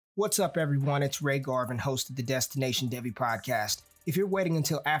What's up, everyone? It's Ray Garvin, host of the Destination Devy podcast. If you're waiting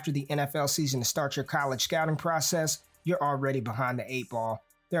until after the NFL season to start your college scouting process, you're already behind the 8 ball.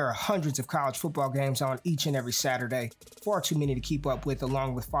 There are hundreds of college football games on each and every Saturday, far too many to keep up with,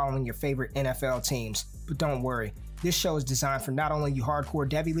 along with following your favorite NFL teams. But don't worry, this show is designed for not only you hardcore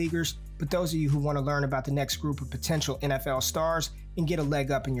Devy leaguers, but those of you who want to learn about the next group of potential NFL stars and get a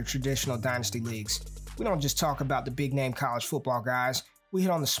leg up in your traditional dynasty leagues. We don't just talk about the big-name college football guys. We hit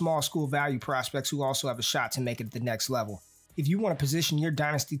on the small school value prospects who also have a shot to make it at the next level. If you want to position your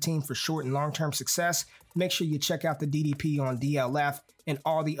dynasty team for short and long-term success, make sure you check out the DDP on DLF and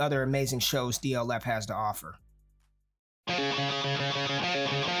all the other amazing shows DLF has to offer.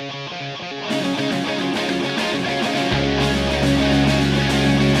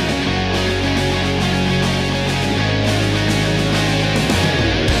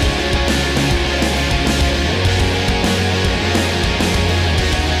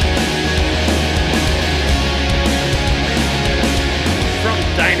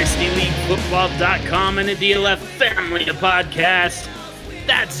 DynastyLeagueFootball.com and the DLF family of podcasts.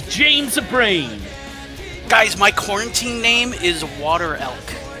 That's James the Brain. Guys, my quarantine name is Water Elk.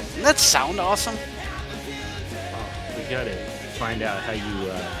 Doesn't that sound awesome? Oh, we gotta find out how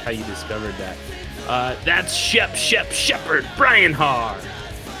you discovered that. That's Shepherd Brian Haar.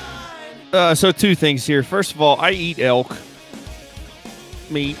 So two things here. First of all, I eat elk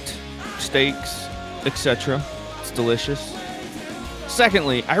meat, steaks, etc. It's delicious.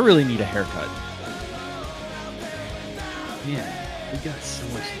 Secondly, I really need a haircut. Man, we got so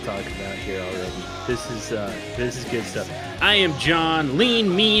much to talk about here already. This is good stuff. I am John,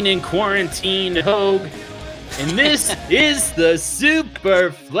 lean, mean, and quarantine Hogue, and this is the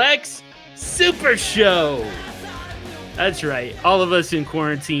SuperFlex Super Show. That's right, all of us in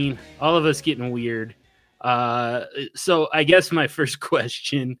quarantine, all of us getting weird. So I guess my first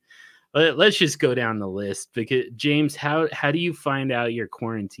question. Let's just go down the list because James, how do you find out your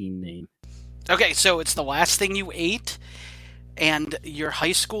quarantine name? Okay, so it's the last thing you ate and your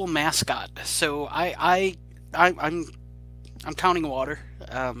high school mascot. So I'm counting water.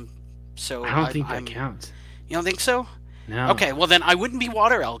 So I don't think that counts. You don't think so? No. Okay, well then I wouldn't be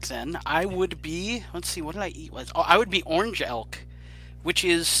Water Elk then. I would be, let's see, what did I eat? I would be Orange Elk, which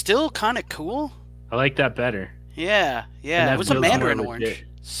is still kind of cool. I like that better. Yeah. It was a Mandarin orange.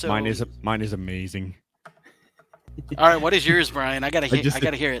 So mine is amazing. All right, what is yours, Brian? I gotta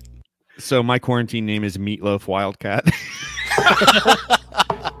hear it. So my quarantine name is Meatloaf Wildcat.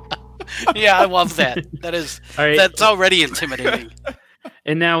 Yeah, I love that. That's already intimidating.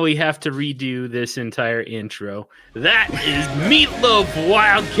 And now we have to redo this entire intro. That is Meatloaf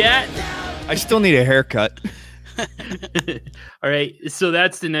Wildcat. I still need a haircut. All right, so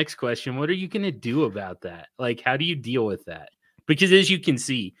that's the next question. What are you going to do about that? Like, how do you deal with that? Because as you can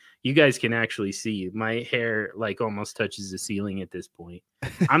see, you guys can actually see my hair like almost touches the ceiling at this point.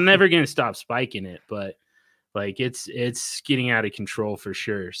 I'm never going to stop spiking it, but like it's getting out of control for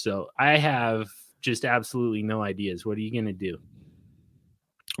sure. So I have just absolutely no ideas. What are you going to do?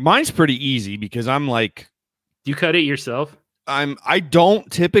 Mine's pretty easy because I'm like, do you cut it yourself? I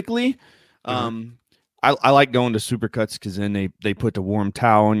don't typically. I like going to Supercuts because then they put the warm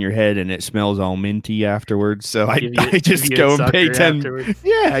towel on your head and it smells all minty afterwards. So I just go and pay 10. Afterwards.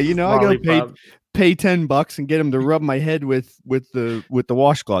 Yeah, I go pay $10 and get them to rub my head with the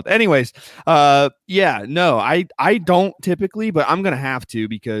washcloth. Anyways, I don't typically, but I'm gonna have to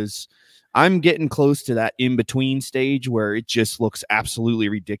because I'm getting close to that in between stage where it just looks absolutely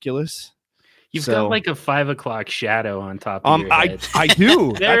ridiculous. You've got like a 5 o'clock shadow on top of your head. I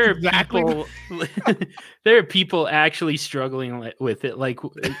do. There are people actually struggling with it. Like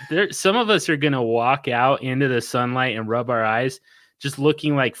some of us are going to walk out into the sunlight and rub our eyes just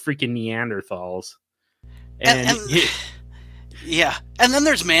looking like freaking Neanderthals. And yeah. And then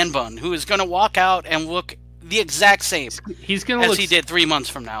there's Man Bun, who is going to walk out and look the exact same he's gonna as he did 3 months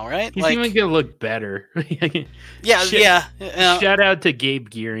from now, right? He's even going to look better. Yeah. Shout out to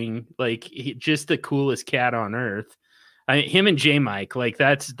Gabe Gearing, like just the coolest cat on earth. Him and J Mike, like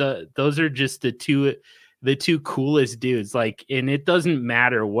those are just the two coolest dudes. Like, and it doesn't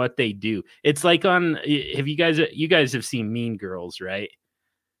matter what they do. It's like you guys have seen Mean Girls, right?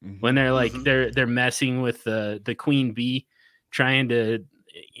 Mm-hmm. When they're like they're messing with the queen bee, trying to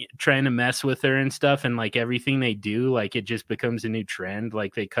mess with her and stuff, and like everything they do, like it just becomes a new trend.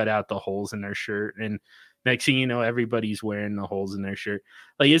 Like they cut out the holes in their shirt, and next thing you know, everybody's wearing the holes in their shirt.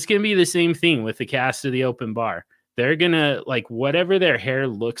 Like it's gonna be the same thing with the cast of the open bar. They're gonna, like, whatever their hair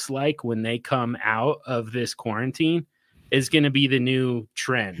looks like when they come out of this quarantine is gonna be the new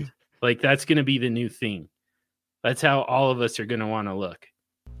trend. Like that's gonna be the new thing. That's how all of us are gonna want to look.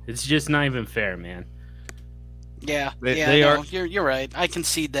 It's just not even fair, man. Yeah, they are. You're right. I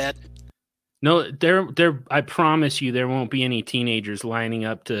concede that. No, I promise you, there won't be any teenagers lining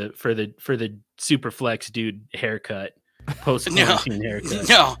up for the SuperFlex dude haircut, post quarantine haircut.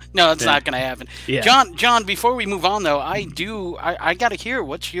 No, it's not going to happen. Yeah. John. Before we move on, though, I got to hear,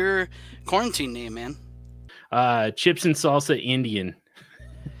 what's your quarantine name, man? Chips and Salsa Indian.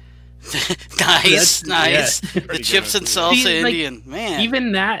 nice. Yeah, the Chips and Salsa Indian, man.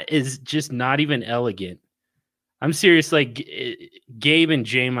 Even that is just not even elegant. I'm serious. Like Gabe and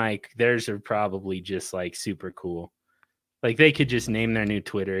J Mike, theirs are probably just like super cool. Like they could just name their new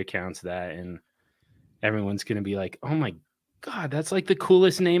Twitter accounts that, and everyone's gonna be like, "Oh my god, that's like the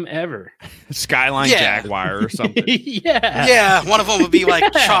coolest name ever." Skyline Jaguar or something. Yeah. One of them would be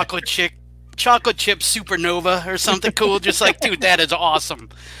like chocolate chip supernova or something cool. Just like, dude, that is awesome.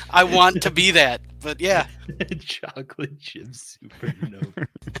 I want to be that. But yeah, chocolate chip supernova.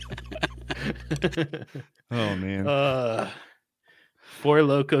 Oh man. 4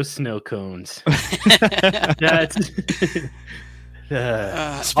 Loco snow cones. That's speaking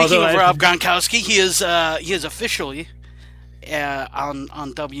of Rob Gronkowski, he is officially on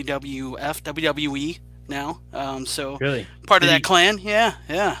WWE now. So really part of that clan.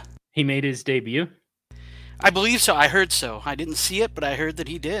 Yeah. He made his debut? I believe so. I heard so. I didn't see it, but I heard that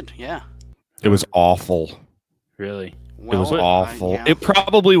he did. Yeah. It was awful. Really? It was awful. Yeah. It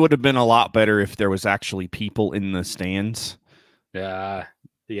probably would have been a lot better if there was actually people in the stands. Yeah,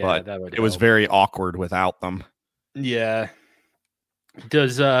 but that would. It was very awkward without them. Yeah.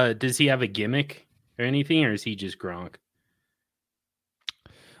 Does he have a gimmick or anything, or is he just Gronk?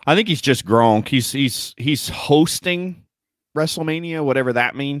 I think he's just Gronk. He's hosting WrestleMania, whatever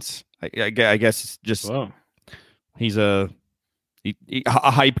that means. I guess it's just he's a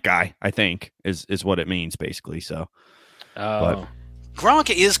hype guy. I think is what it means basically. So. Oh. Gronk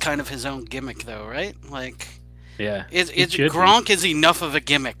is kind of his own gimmick, though, right? Like, yeah, Gronk is enough of a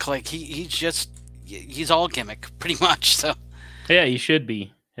gimmick. Like he's all gimmick, pretty much. So, yeah, he should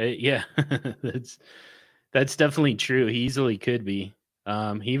be. Yeah, that's definitely true. He easily could be.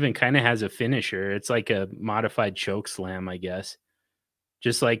 He even kind of has a finisher. It's like a modified choke slam, I guess.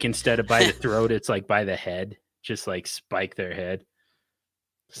 Just like instead of by the throat, it's like by the head. Just like spike their head.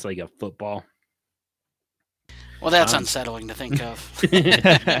 It's like a football. Well, that's unsettling to think of.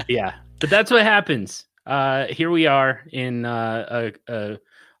 Yeah, but that's what happens. Here we are in a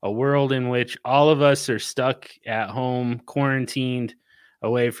world in which all of us are stuck at home, quarantined,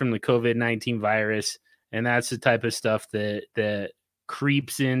 away from the COVID-19 virus, and that's the type of stuff that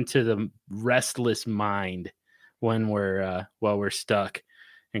creeps into the restless mind when we're stuck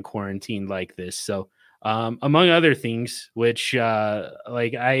and quarantined like this. So. Among other things, which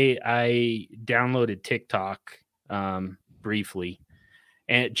like I downloaded TikTok briefly,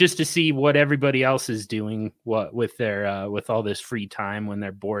 and just to see what everybody else is doing, with their with all this free time when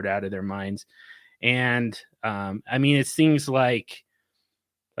they're bored out of their minds. And I mean, it's things like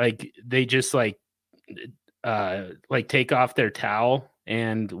they just like take off their towel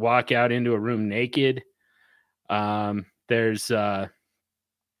and walk out into a room naked. There's the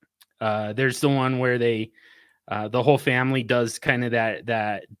one where they the whole family does kind of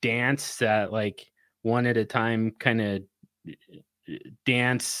that dance that like one at a time kind of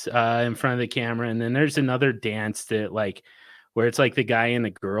dance in front of the camera. And then there's another dance that like where it's like the guy and the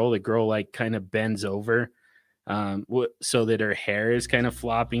girl like kind of bends over so that her hair is kind of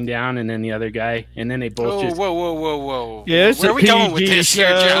flopping down, and then the other guy, and then they both whoa. Yeah, where are we going with this here,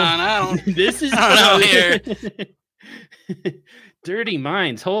 John? This is I don't know here. Dirty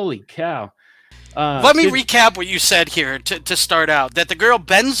minds, holy cow. Let me recap what you said here to start out. That the girl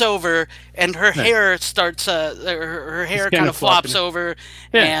bends over and her hair starts, her hair kind of flops over,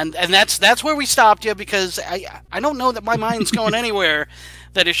 and that's where we stopped you, because I don't know that my mind's going anywhere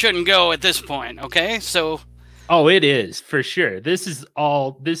that it shouldn't go at this point. Okay, so. Oh, it is for sure. This is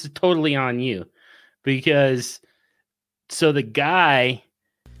totally on you, because so the guy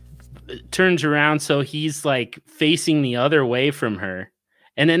turns around so he's like facing the other way from her,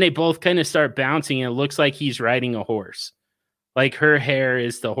 and then they both kind of start bouncing, and it looks like he's riding a horse. Like her hair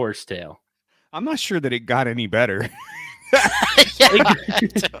is the horse tail. I'm not sure that it got any better.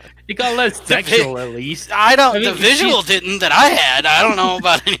 It got less sexual, at least. The visual didn't that I had. I don't know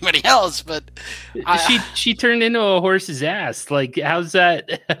about anybody else, but she turned into a horse's ass. Like, how's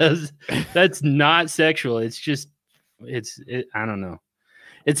that? That's not sexual. It's just, I don't know.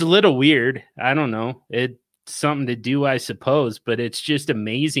 It's a little weird. I don't know. It's something to do, I suppose, but it's just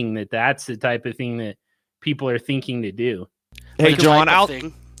amazing that that's the type of thing that people are thinking to do. Hey, John,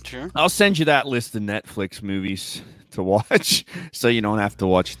 I'll send you that list of Netflix movies to watch, so you don't have to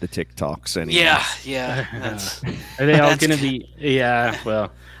watch the TikToks anymore. Yeah. Are they all going to be? Yeah.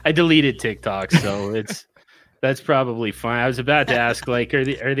 Well, I deleted TikTok, so that's probably fine. I was about to ask, like,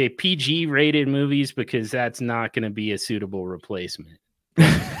 are they PG rated movies, because that's not going to be a suitable replacement.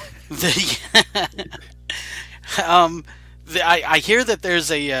 I hear that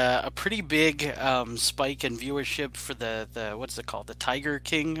there's a pretty big spike in viewership for the what's it called, the Tiger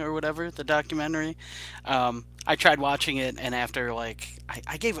King or whatever, the documentary. I tried watching it, and after like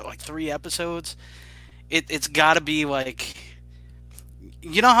I gave it like 3 episodes, it's got to be like,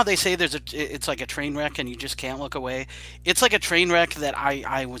 you know how they say it's like a train wreck and you just can't look away. It's like a train wreck that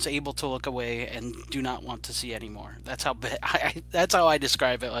I was able to look away and do not want to see anymore. That's how that's how I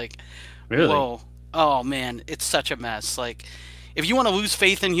describe it. Like, really? Whoa. Oh man, it's such a mess. Like, if you want to lose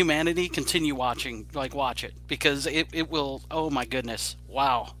faith in humanity, continue watching. Like, watch it, because it will. Oh my goodness,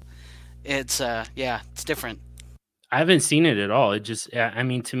 wow, it's it's different. I haven't seen it at all. It just, I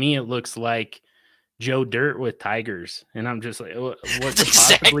mean, to me, it looks like Joe Dirt with tigers, and I'm just like, what could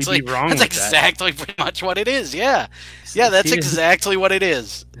possibly be wrong with that? That's exactly pretty much what it is. Yeah, that's exactly what it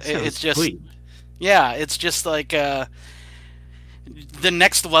is. It's just, sweet. Yeah, it's just like the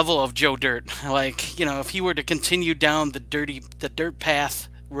next level of Joe Dirt. Like, you know, if he were to continue down the dirt path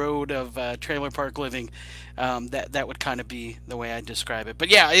road of trailer park living, that would kind of be the way I describe it. But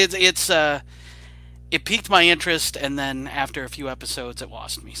yeah, it piqued my interest, and then after a few episodes, it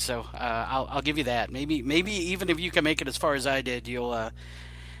lost me. So I'll give you that. Maybe even if you can make it as far as I did, you'll.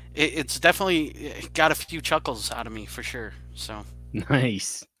 It's definitely got a few chuckles out of me for sure. So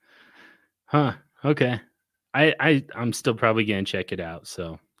nice, huh? Okay. I'm still probably gonna check it out.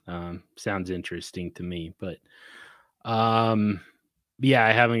 So sounds interesting to me, but yeah,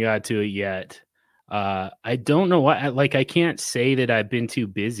 I haven't got to it yet. I don't know what, like, I can't say that I've been too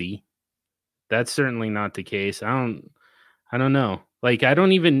busy. That's certainly not the case. I don't know. Like, I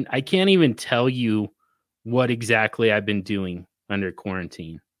can't even tell you what exactly I've been doing under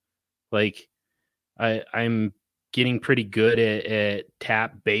quarantine. Like, I'm getting pretty good at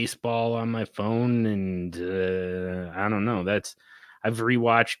tap baseball on my phone, and I don't know. I've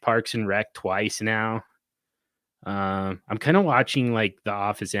rewatched Parks and Rec twice now. I'm kind of watching like The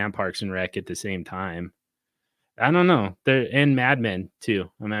Office and Parks and Rec at the same time. I don't know. And Mad Men too.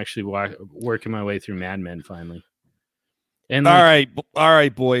 I'm actually working my way through Mad Men finally. And like, all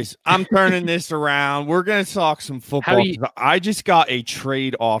right, boys. I'm turning this around. We're gonna talk some football. I just got a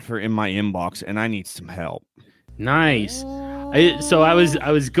trade offer in my inbox, and I need some help. Nice. So I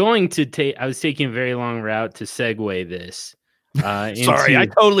was taking a very long route to segue this. Sorry, I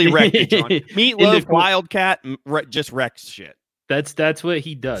totally wrecked it, John. Meatloaf Wildcat just wrecks shit. That's what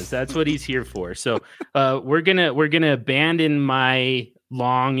he does. That's what he's here for. So we're gonna abandon my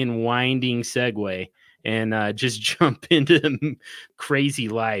long and winding segue and just jump into the crazy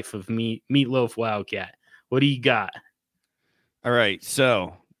life of Meatloaf Wildcat. What do you got? All right,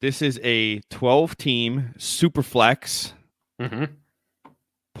 so this is a 12-team SuperFlex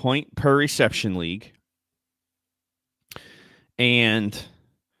point per reception league, and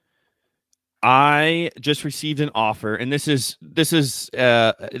I just received an offer, and this has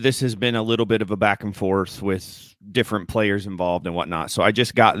been a little bit of a back and forth with different players involved and whatnot. So I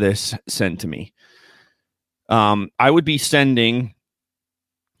just got this sent to me. I would be sending.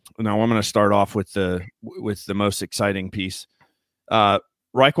 Now I'm going to start off with the most exciting piece. Reichwell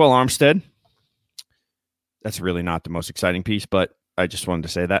Armstead. That's really not the most exciting piece, but I just wanted to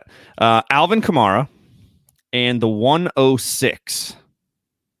say that. Alvin Kamara and the 106.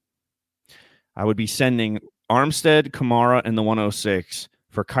 I would be sending Armstead, Kamara, and the 106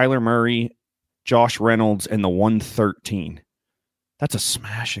 for Kyler Murray, Josh Reynolds, and the 113. That's a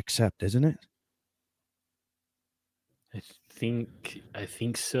smash accept, isn't it? I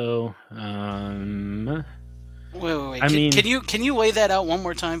think so. Wait. Can you lay that out one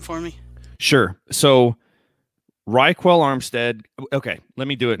more time for me? Sure. So Reichwell Armstead. Okay, let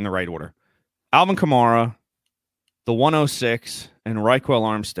me do it in the right order. Alvin Kamara, the 106, and Reichwell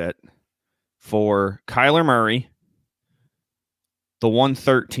Armstead for Kyler Murray, the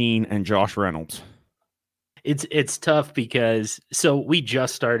 113, and Josh Reynolds. It's tough because we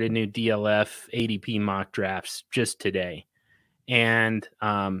just started new DLF ADP mock drafts just today, and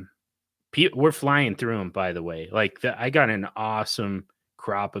we're flying through them. By the way, I got an awesome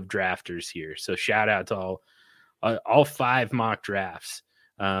crop of drafters here, so shout out to all 5 mock drafts.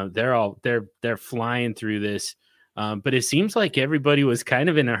 They're flying through this. But it seems like everybody was kind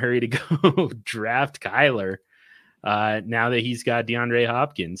of in a hurry to go draft Kyler now that he's got DeAndre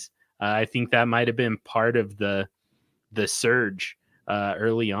Hopkins. I think that might have been part of the surge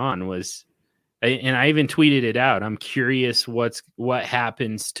early on was And I even tweeted it out. I'm curious what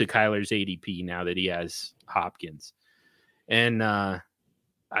happens to Kyler's ADP now that he has Hopkins. And I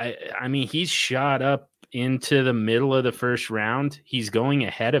mean, he's shot up into the middle of the first round. He's going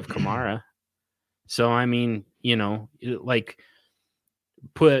ahead of Kamara. So, I mean, like,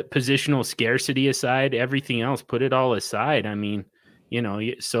 put positional scarcity aside, everything else, put it all aside. I mean,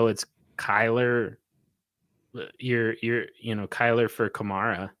 so it's Kyler, Kyler for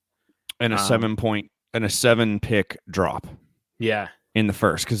Kamara. And a 7 pick drop. Yeah. In the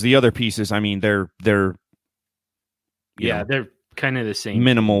first. Because the other pieces, I mean, they're kind of the same.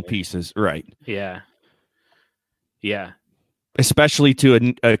 Minimal pieces. Right. Yeah. Yeah. Especially to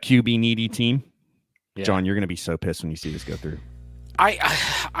a QB needy team. Yeah. John, you're going to be so pissed when you see this go through.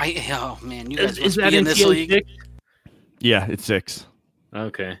 Oh man, you guys is must be in this league. 6? Yeah, it's 6.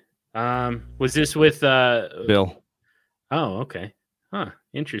 Okay. Was this with Bill? Oh, okay. Huh.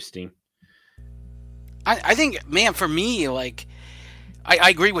 Interesting. I think, man, for me, like, I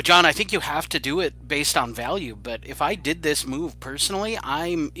agree with John. I think you have to do it based on value. But if I did this move personally,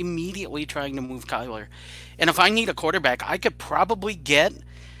 I'm immediately trying to move Kyler. And if I need a quarterback, I could probably get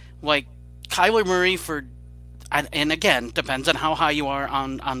like Kyler Murray for, and again, depends on how high you are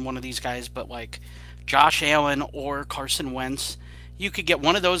on one of these guys, but like Josh Allen or Carson Wentz, you could get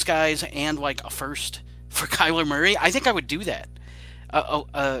one of those guys and like a first for Kyler Murray. I think I would do that.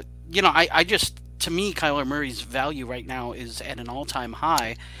 I just, to me, Kyler Murray's value right now is at an all-time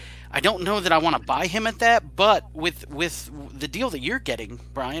high. I don't know that I want to buy him at that, but with the deal that you're getting,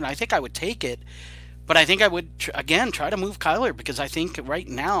 Brian, I think I would take it. But I think I would, again, try to move Kyler because I think right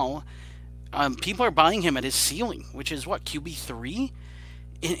now people are buying him at his ceiling, which is what, QB3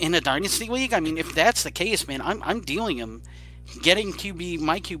 in a dynasty league? I mean, if that's the case, man, I'm dealing him, getting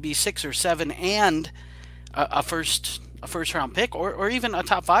my QB 6 or 7 and a first round pick or even a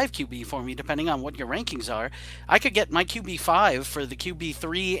top 5 QB for me, depending on what your rankings are. I could get my QB 5 for the QB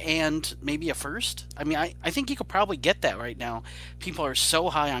 3 and maybe a first. I mean, I think you could probably get that right now. People are so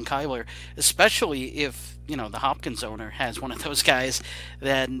high on Kyler, especially if, the Hopkins owner has one of those guys,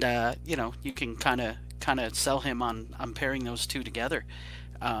 then, you can kind of sell him on pairing those two together.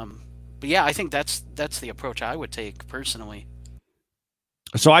 But yeah, I think that's the approach I would take personally.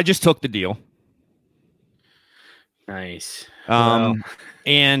 So I just took the deal. Nice.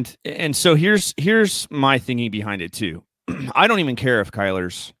 And so here's my thinking behind it too. I don't even care if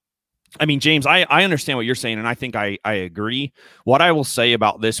Kyler's. I mean, James, I understand what you're saying, and I think I agree. What I will say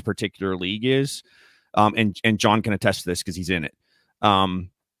about this particular league is, and John can attest to this because he's in it.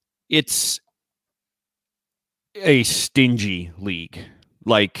 It's a stingy league.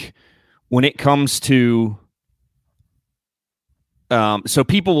 Like when it comes to, so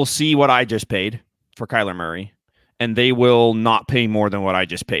people will see what I just paid for Kyler Murray, and they will not pay more than what I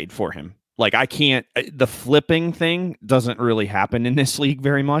just paid for him. Like the flipping thing doesn't really happen in this league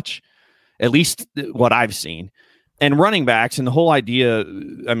very much, at least what I've seen. And running backs and the whole idea,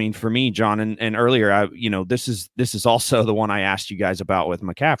 I mean, for me, John, and earlier, this is also the one I asked you guys about with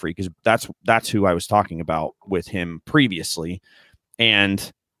McCaffrey, because that's who I was talking about with him previously.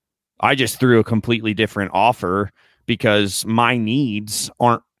 And I just threw a completely different offer because my needs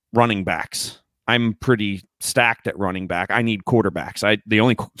aren't running backs. I'm pretty stacked at running back. I need quarterbacks.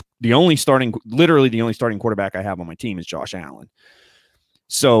 The only starting quarterback I have on my team is Josh Allen.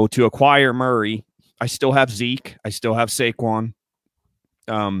 So to acquire Murray, I still have Zeke. I still have Saquon.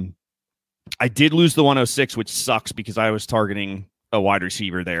 I did lose the 106, which sucks because I was targeting a wide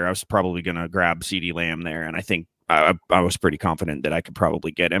receiver there. I was probably going to grab CeeDee Lamb there, and I think I was pretty confident that I could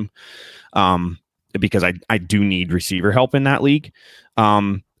probably get him because I do need receiver help in that league.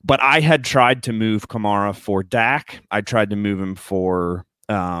 But I had tried to move Kamara for Dak. I tried to move him for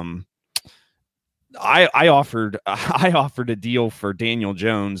I offered a deal for Daniel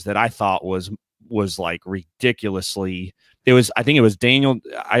Jones that I thought was like ridiculously. I think it was Daniel.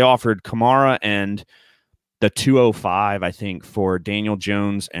 I offered Kamara and the 205, I think, for Daniel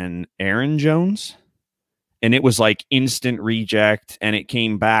Jones and Aaron Jones. And it was like instant reject. And it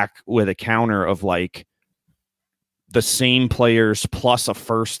came back with a counter of like the same players plus a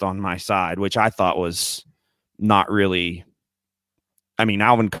first on my side, which I thought was not really. I mean,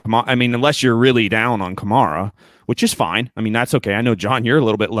 unless you're really down on Kamara, which is fine. I mean, that's okay. I know, John, you're a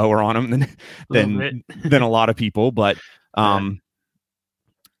little bit lower on him than a lot of people, but I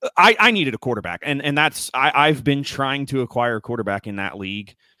needed a quarterback, and that's I've been trying to acquire a quarterback in that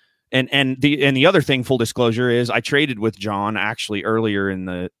league. And the other thing, full disclosure, is I traded with John actually earlier in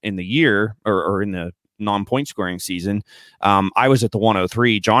the year or in the non-point scoring season. I was at the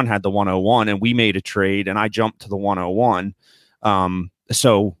 103. John had the 101, and we made a trade, and I jumped to the 101.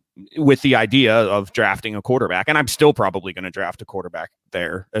 So with the idea of drafting a quarterback. And I'm still probably going to draft a quarterback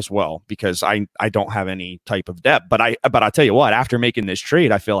there as well, because I don't have any type of depth. But I'll tell you what, after making this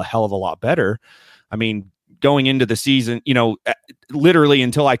trade, I feel a hell of a lot better. I mean, going into the season, literally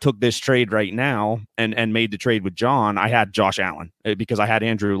until I took this trade right now and made the trade with John, I had Josh Allen because I had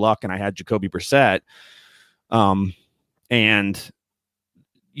Andrew Luck and I had Jacoby Brissett.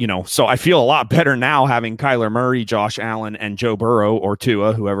 So I feel a lot better now having Kyler Murray, Josh Allen, and Joe Burrow or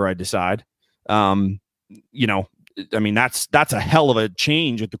Tua, whoever I decide. That's a hell of a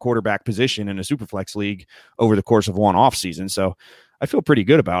change at the quarterback position in a SuperFlex league over the course of one offseason. So I feel pretty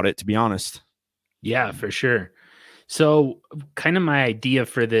good about it, to be honest. Yeah, for sure. So kind of my idea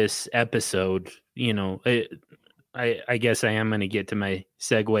for this episode, I guess I am going to get to my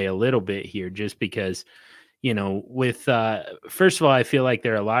segue a little bit here, just because with first of all, I feel like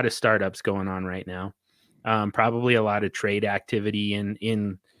there are a lot of startups going on right now. Probably a lot of trade activity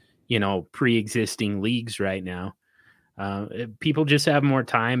in pre-existing leagues right now. People just have more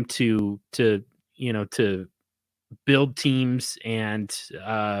time to build teams and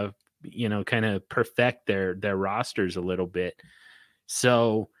kind of perfect their rosters a little bit.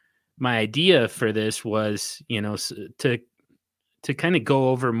 So my idea for this was, to kind of go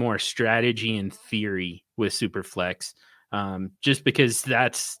over more strategy and theory with SuperFlex, just because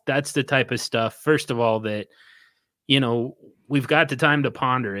that's the type of stuff, first of all, that, we've got the time to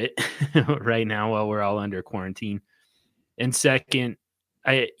ponder it right now while we're all under quarantine. And second,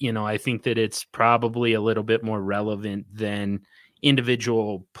 I think that it's probably a little bit more relevant than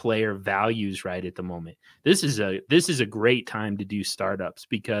individual player values right at the moment. This is a great time to do startups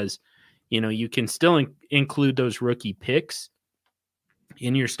because, you can still include those rookie picks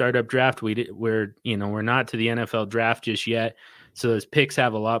in your startup draft. We're not to the NFL draft just yet, so those picks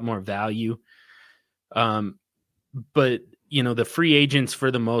have a lot more value. But the free agents,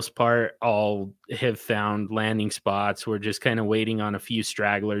 for the most part, all have found landing spots. We're just kind of waiting on a few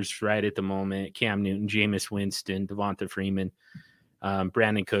stragglers right at the moment: Cam Newton, Jameis Winston, Devonta Freeman,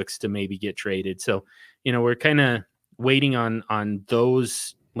 Brandon Cooks to maybe get traded. So we're kind of waiting on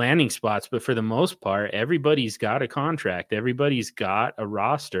those landing spots, but for the most part, everybody's got a contract. Everybody's got a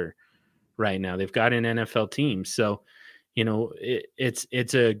roster right now. They've got an NFL team. So,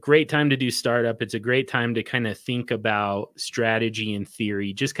 it's a great time to do startup. It's a great time to kind of think about strategy and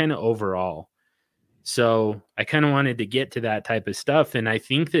theory, just kind of overall. So I kind of wanted to get to that type of stuff. And I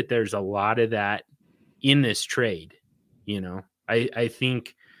think that there's a lot of that in this trade. I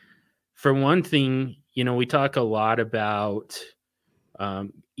think for one thing, we talk a lot about,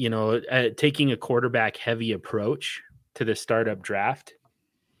 taking a quarterback heavy approach to the startup draft.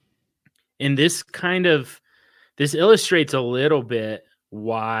 And this illustrates a little bit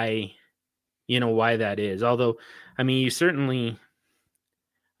why that is. Although, you certainly,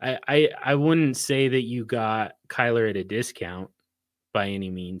 I wouldn't say that you got Kyler at a discount by any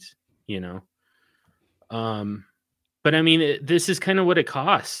means, but this is kind of what it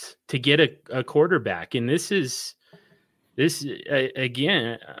costs to get a quarterback. And this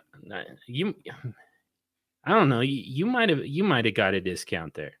again, I don't know. You might have got a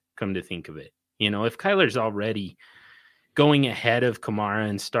discount there. Come to think of it, if Kyler's already going ahead of Kamara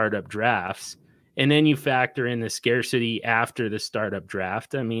in startup drafts, and then you factor in the scarcity after the startup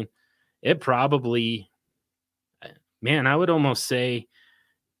draft, it probably, man, I would almost say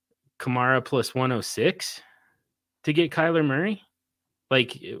Kamara plus 106 to get Kyler Murray,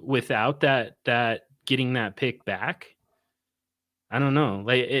 like without that getting that pick back. I don't know.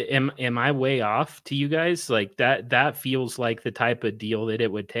 Like, am I way off to you guys? Like that feels like the type of deal that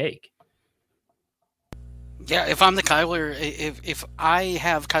it would take. Yeah, if I'm the Kyler, if I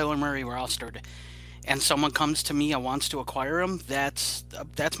have Kyler Murray rostered, and someone comes to me and wants to acquire him, that's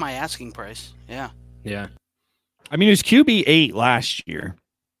my asking price. Yeah. Yeah. He was QB8 last year.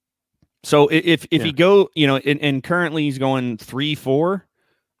 So if he go, and currently he's going 3-4,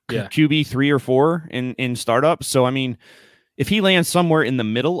 QB 3 or 4 in startups. So if he lands somewhere in the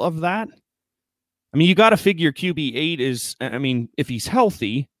middle of that, you got to figure QB8 is, if he's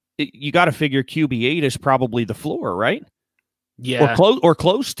healthy, you got to figure QB8 is probably the floor, right? Yeah. Or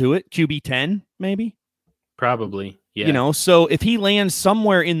close to it. QB10, maybe. Probably. Yeah. So if he lands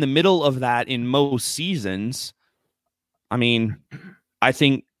somewhere in the middle of that in most seasons, I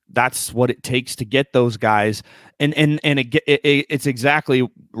think that's what it takes to get those guys. And it's exactly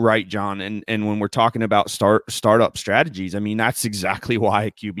right, John. And when we're talking about startup strategies, that's exactly why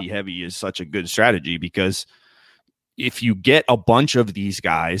QB heavy is such a good strategy, because if you get a bunch of these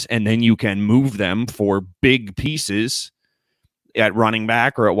guys and then you can move them for big pieces at running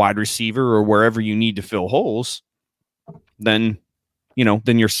back or at wide receiver or wherever you need to fill holes, then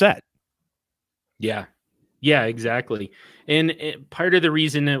then you're set. Yeah. Yeah, exactly. And part of the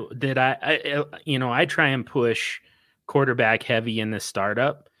reason that I try and push quarterback heavy in the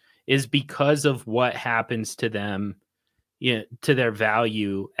startup is because of what happens to them, to their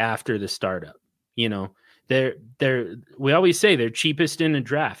value after the startup. We always say they're cheapest in a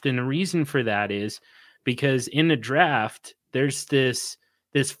draft. And the reason for that is because in the draft, there's this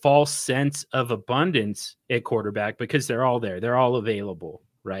false sense of abundance at quarterback because they're all there. They're all available,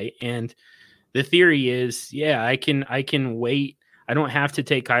 right? And the theory is, I can wait. I don't have to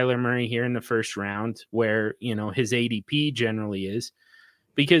take Kyler Murray here in the first round where, his ADP generally is,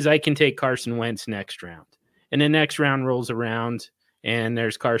 because I can take Carson Wentz next round. And the next round rolls around and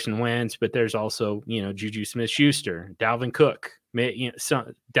there's Carson Wentz, but there's also, Juju Smith-Schuster, Dalvin Cook.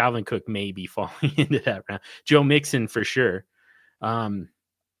 Dalvin Cook may be falling into that round. Joe Mixon for sure.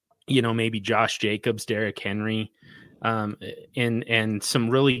 Maybe Josh Jacobs, Derrick Henry. And some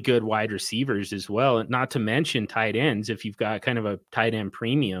really good wide receivers as well. Not to mention tight ends. If you've got kind of a tight end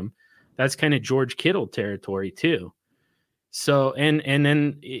premium, that's kind of George Kittle territory too. So, and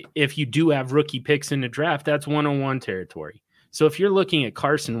then if you do have rookie picks in the draft, that's 101 territory. So if you're looking at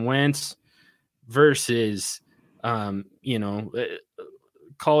Carson Wentz versus, let's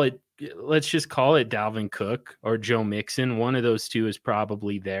just call it Dalvin Cook or Joe Mixon. One of those two is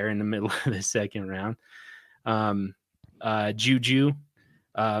probably there in the middle of the second round. Juju,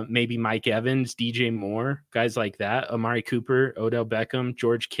 maybe Mike Evans, DJ Moore, guys like that, Amari Cooper, Odell Beckham,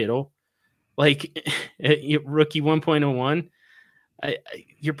 George Kittle, like rookie 1.01.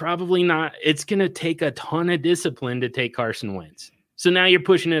 You're probably not. It's going to take a ton of discipline to take Carson Wentz. So now you're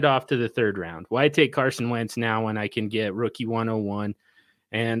pushing it off to the third round. Why take Carson Wentz now when I can get rookie 101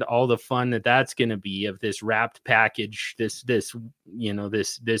 and all the fun that's going to be of this wrapped package, this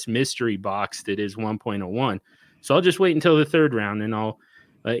mystery box that is 1.01. So I'll just wait until the third round and I'll,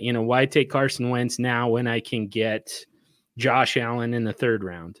 why take Carson Wentz now when I can get Josh Allen in the third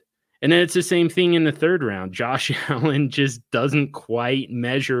round? And then it's the same thing in the third round. Josh Allen just doesn't quite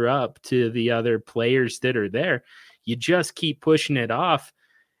measure up to the other players that are there. You just keep pushing it off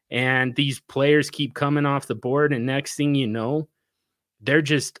and these players keep coming off the board. And next thing you know, there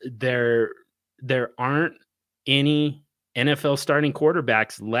aren't any NFL starting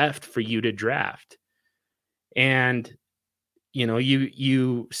quarterbacks left for you to draft. And,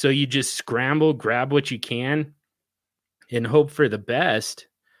 you just scramble, grab what you can and hope for the best.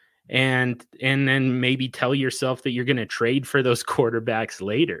 And then maybe tell yourself that you're going to trade for those quarterbacks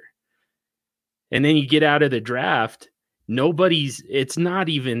later. And then you get out of the draft. It's not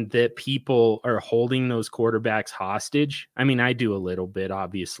even that people are holding those quarterbacks hostage. I mean, I do a little bit,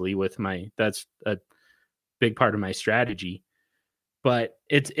 obviously, that's a big part of my strategy, but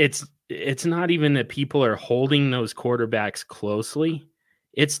it's not even that people are holding those quarterbacks closely.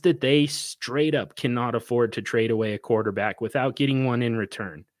 It's that they straight up cannot afford to trade away a quarterback without getting one in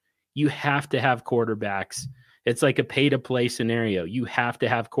return. You have to have quarterbacks. It's like a pay to play scenario. You have to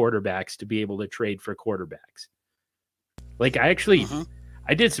have quarterbacks to be able to trade for quarterbacks. Like I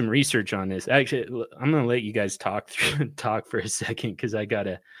did some research on this. Actually, I'm going to let you guys talk for a second because I've got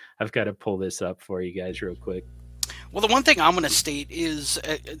to pull this up for you guys real quick. Well, the one thing I'm going to state is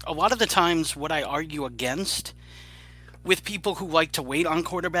a lot of the times what I argue against with people who like to wait on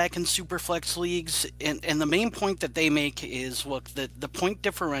quarterback in SuperFlex leagues, and the main point that they make is, look, the point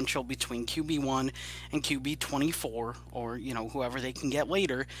differential between QB1 and QB24, or, whoever they can get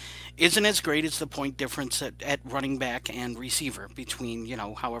later, isn't as great as the point difference at running back and receiver between,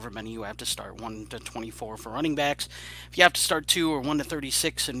 however many you have to start, 1 to 24 for running backs. If you have to start 2 or 1 to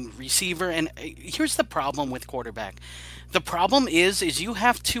 36 in receiver, and here's the problem with quarterback. The problem is you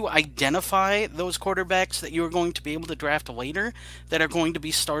have to identify those quarterbacks that you're going to be able to draft later that are going to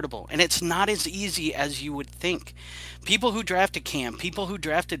be startable. And it's not as easy as you would think. People who drafted Cam, people who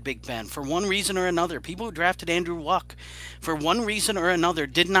drafted Big Ben, for one reason or another, people who drafted Andrew Luck, for one reason or another,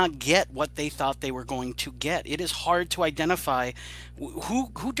 did not get what they thought they were going to get. It is hard to identify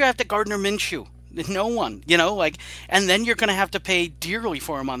who drafted Gardner Minshew. No one, and then you're going to have to pay dearly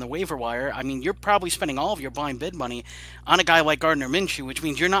for him on the waiver wire. I mean, you're probably spending all of your blind bid money on a guy like Gardner Minshew, which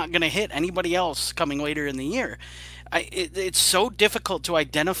means you're not going to hit anybody else coming later in the year. It's so difficult to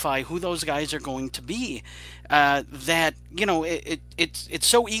identify who those guys are going to be that, it's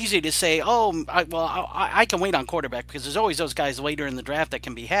so easy to say, I can wait on quarterback because there's always those guys later in the draft that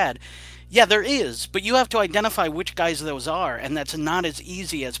can be had. Yeah, there is, but you have to identify which guys those are, and that's not as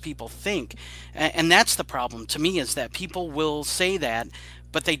easy as people think. And that's the problem to me, is that people will say that,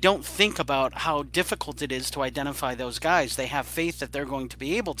 but they don't think about how difficult it is to identify those guys. They have faith that they're going to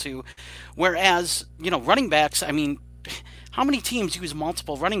be able to, whereas, running backs, I mean, How many teams use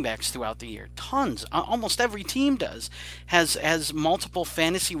multiple running backs throughout the year? Tons. Almost every team has multiple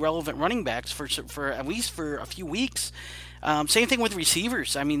fantasy relevant running backs for at least for a few weeks. Same thing with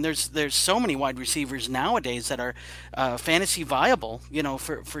receivers. I mean, there's so many wide receivers nowadays that are fantasy viable.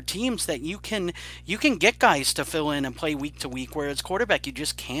 For teams that you can get guys to fill in and play week to week, whereas quarterback you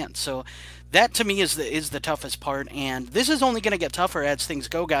just can't. So that to me is the toughest part, and this is only going to get tougher as things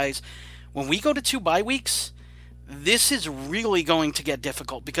go, guys. When we go to 2 bye weeks, this is really going to get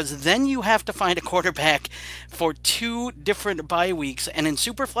difficult, because then you have to find a quarterback for 2 different bye weeks, and in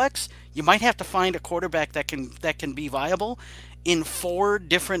SuperFlex, you might have to find a quarterback that can be viable in 4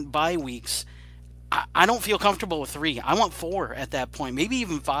 different bye weeks. I don't feel comfortable with 3. I want 4 at that point, maybe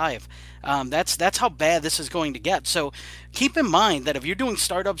even 5. That's how bad this is going to get. So keep in mind that if you're doing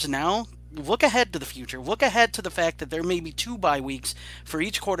startups now, look ahead to the future. Look ahead to the fact that there may be 2 bye weeks for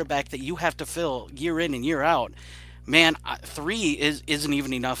each quarterback that you have to fill year in and year out. Man, 3 isn't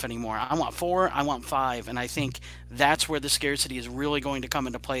even enough anymore. I want 4, I want 5, and I think that's where the scarcity is really going to come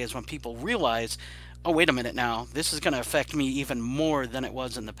into play, is when people realize, oh, wait a minute now, this is going to affect me even more than it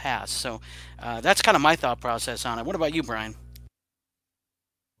was in the past. So that's kind of my thought process on it. What about you, Brian?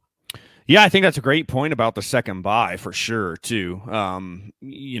 Yeah, I think that's a great point about the second bye for sure too.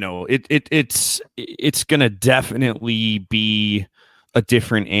 It's going to definitely be a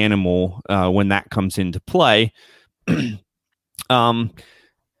different animal when that comes into play.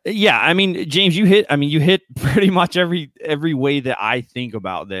 Yeah, I mean, James, you hit pretty much every way that I think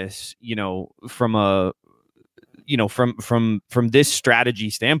about this, from this strategy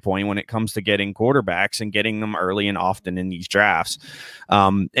standpoint when it comes to getting quarterbacks and getting them early and often in these drafts.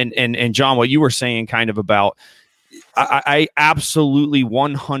 And John, what you were saying kind of about, I absolutely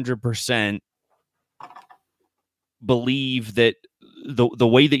 100% believe that the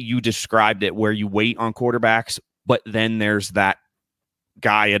way that you described it, where you wait on quarterbacks, but then there's that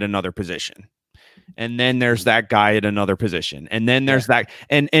guy at another position, and then there's that guy at another position, and then there's that,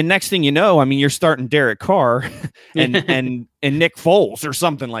 and next thing you know, I mean, you're starting Derek Carr and Nick Foles or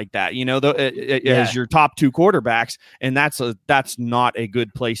something like that, as your top 2 quarterbacks, and that's not a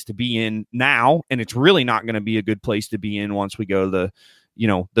good place to be in now, and it's really not going to be a good place to be in once we go to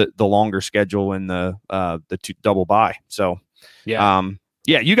the longer schedule and the 2 double bye. So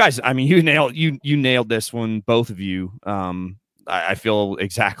you guys, I mean, you nailed this one, both of you. I feel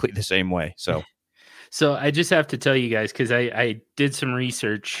exactly the same way. So I just have to tell you guys, because I did some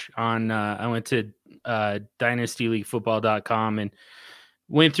research on, I went to dynastyleaguefootball.com and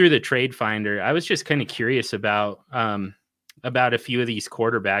went through the trade finder. I was just kind of curious about a few of these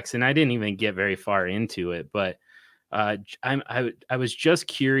quarterbacks, and I didn't even get very far into it, but I was just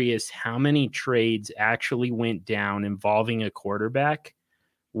curious how many trades actually went down involving a quarterback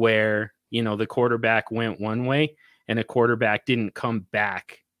where, the quarterback went one way and a quarterback didn't come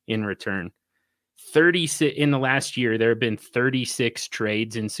back in return. 36 in the last year, there have been 36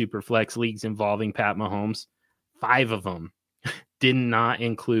 trades in SuperFlex leagues involving Pat Mahomes. 5 of them did not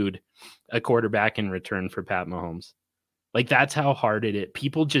include a quarterback in return for Pat Mahomes. Like, that's how hard it is.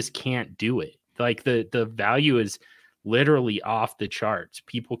 People just can't do it. Like, the value is literally off the charts.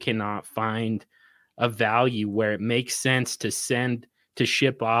 People cannot find a value where it makes sense to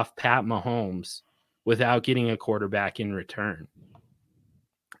ship off Pat Mahomes without getting a quarterback in return.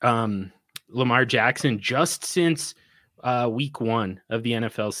 Lamar Jackson, just since week 1 of the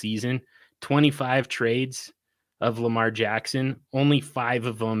NFL season, 25 trades of Lamar Jackson, only 5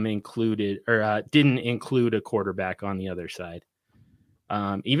 of them included or didn't include a quarterback on the other side.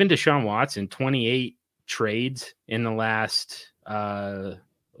 Even Deshaun Watson, 28 trades in the last, 6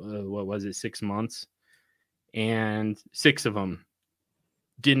 months, and 6 of them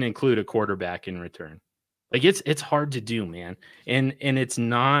didn't include a quarterback in return. Like, it's hard to do, man. And it's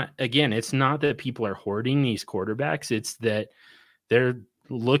not that people are hoarding these quarterbacks. It's that they're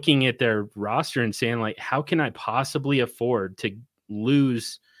looking at their roster and saying, like, how can I possibly afford to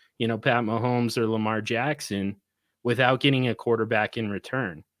lose, Pat Mahomes or Lamar Jackson without getting a quarterback in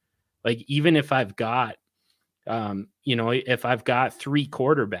return? Like, even if I've got, if I've got 3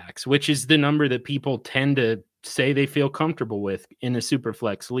 quarterbacks, which is the number that people tend to say they feel comfortable with in a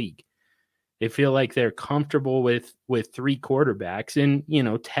SuperFlex league. They feel like they're comfortable with 3 quarterbacks. And,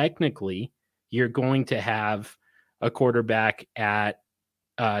 technically you're going to have a quarterback at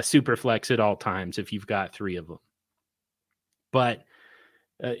SuperFlex at all times if you've got 3 of them. But,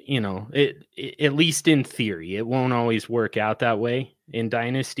 at least in theory, it won't always work out that way in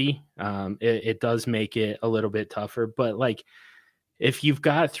Dynasty. It does make it a little bit tougher. But, like, if you've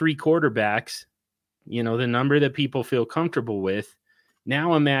got 3 quarterbacks, the number that people feel comfortable with,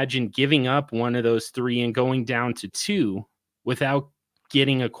 now imagine giving up one of those 3 and going down to 2 without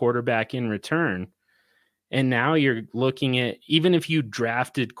getting a quarterback in return. And now you're looking at, even if you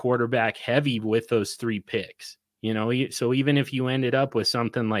drafted quarterback heavy with those 3 picks, so even if you ended up with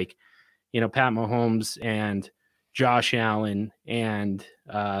something like, Pat Mahomes and Josh Allen and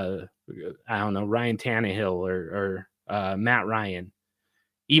I don't know, Ryan Tannehill or Matt Ryan,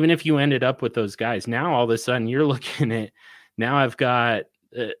 even if you ended up with those guys, now all of a sudden you're looking at, now I've got,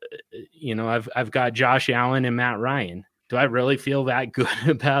 I've got Josh Allen and Matt Ryan. Do I really feel that good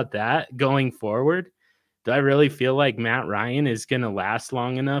about that going forward? Do I really feel like Matt Ryan is going to last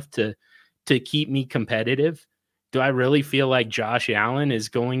long enough to keep me competitive? Do I really feel like Josh Allen is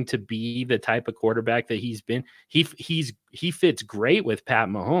going to be the type of quarterback that he's been? He fits great with Pat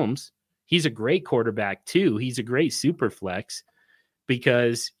Mahomes. He's a great quarterback too. He's a great super flex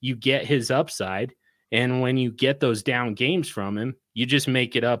because you get his upside. And when you get those down games from him, you just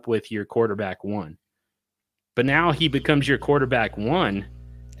make it up with your quarterback 1. But now he becomes your quarterback 1.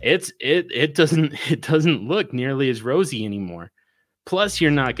 It doesn't look nearly as rosy anymore. Plus, you're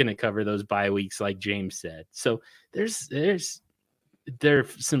not going to cover those bye weeks like James said. So there are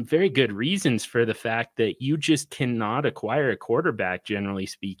some very good reasons for the fact that you just cannot acquire a quarterback, generally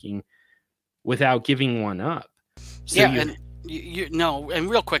speaking, without giving one up. So and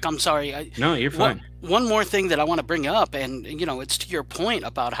real quick, I'm sorry. No, you're fine. One more thing that I want to bring up, and it's to your point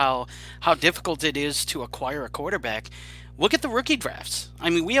about how difficult it is to acquire a quarterback. Look at the rookie drafts.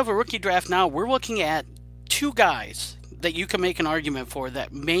 I mean, we have a rookie draft now. We're looking at 2 guys that you can make an argument for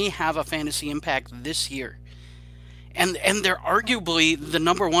that may have a fantasy impact this year. And they're arguably the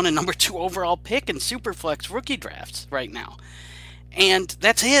number 1 and number 2 overall pick in SuperFlex rookie drafts right now. And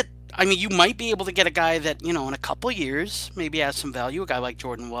that's it. I mean, you might be able to get a guy that, in a couple of years maybe has some value, a guy like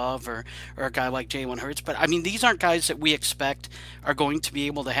Jordan Love or a guy like Jalen Hurts. But, I mean, these aren't guys that we expect are going to be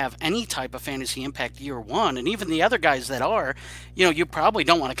able to have any type of fantasy impact year 1. And even the other guys that are, you probably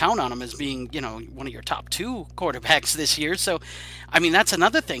don't want to count on them as being, one of your top 2 quarterbacks this year. So, I mean, that's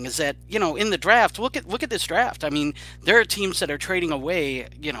another thing is that, in the draft, look at this draft. I mean, there are teams that are trading away,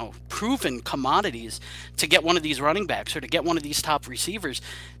 proven commodities to get one of these running backs or to get one of these top receivers.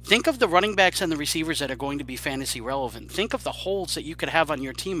 Think of the running backs and the receivers that are going to be fantasy relevant. Think of the holes that you could have on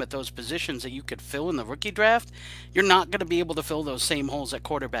your team at those positions that you could fill in the rookie draft. You're not going to be able to fill those same holes at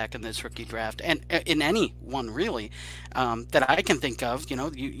quarterback in this rookie draft, and in any one really that I can think of.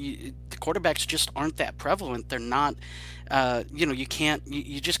 The quarterbacks just aren't that prevalent. They're not.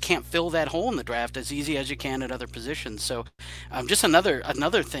 You just can't fill that hole in the draft as easy as you can at other positions. So, just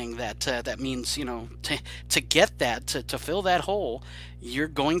another thing that means to get that to fill that hole, you're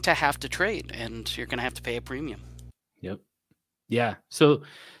going to have to trade and you're going to have to pay a premium. Yep. Yeah. So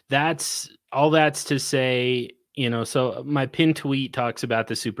that's to say, so my pinned tweet talks about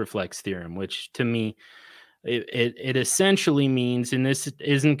the SuperFlex theorem, which to me, it essentially means, and this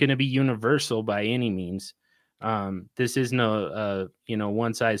isn't going to be universal by any means. This is no,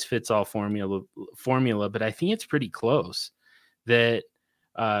 one size fits all formula, but I think it's pretty close that,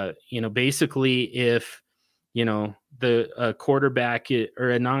 basically if, the quarterback or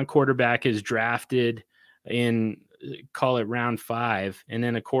a non-quarterback is drafted in, call it round 5, and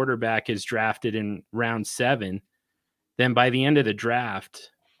then a quarterback is drafted in round 7, then by the end of the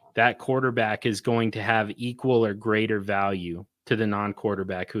draft, that quarterback is going to have equal or greater value to the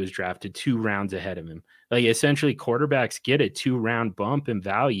non-quarterback who is drafted 2 rounds ahead of him. Like essentially quarterbacks get a 2-round bump in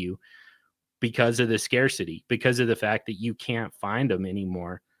value because of the scarcity, because of the fact that you can't find them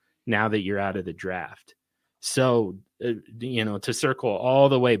anymore now that you're out of the draft. So, to circle all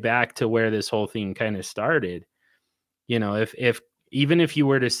the way back to where this whole thing kind of started, if even if you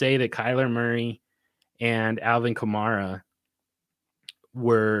were to say that Kyler Murray and Alvin Kamara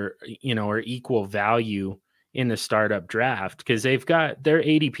were, are equal value in the startup draft, because they've got their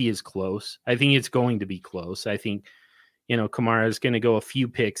ADP is close. I think it's going to be close. I think, Kamara is going to go a few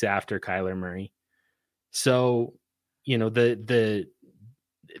picks after Kyler Murray. So,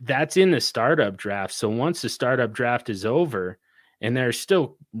 that's in the startup draft. So once the startup draft is over and there's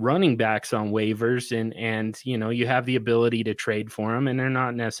still running backs on waivers and you have the ability to trade for them, and they're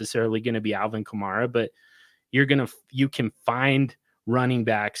not necessarily going to be Alvin Kamara, but you can find running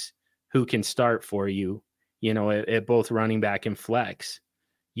backs who can start for you, at both running back and flex.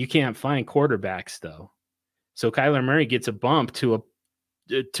 You can't find quarterbacks though. So Kyler Murray gets a bump to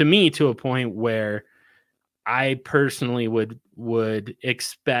a point where I personally would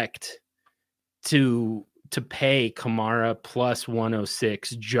expect to pay Kamara plus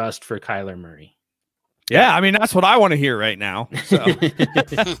 106 just for Kyler Murray. Yeah, I mean that's what I want to hear right now. So.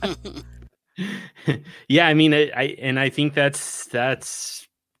 Yeah, I mean, I think that's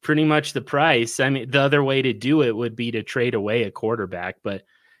pretty much the price. I mean, the other way to do it would be to trade away a quarterback, but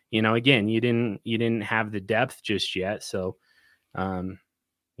again, you didn't have the depth just yet. So, to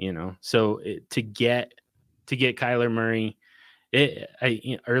get Kyler Murray,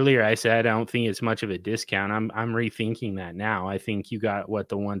 earlier I said I don't think it's much of a discount. I'm rethinking that now. I think you got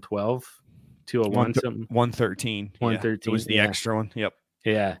the 112, 201 something, 113. 113 was the extra one. Yep.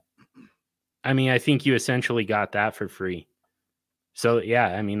 Yeah. I mean, I think you essentially got that for free. So yeah,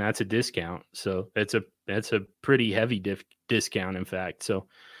 I mean that's a discount. So that's a pretty heavy discount, in fact. So,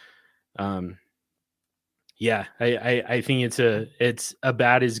 yeah, I think it's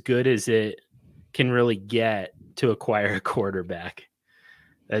about as good as it can really get to acquire a quarterback.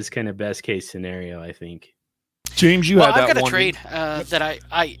 That's kind of best case scenario, I think. James, you had that one. I've got a trade that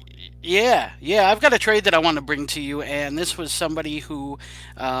I've got a trade that I want to bring to you, and this was somebody who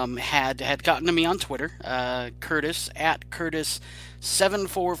had gotten to me on Twitter, Curtis at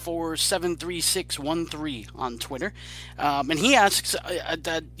Curtis744-73613 on Twitter, and he asks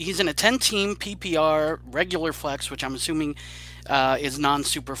that he's in a 10-team PPR regular flex, which I'm assuming is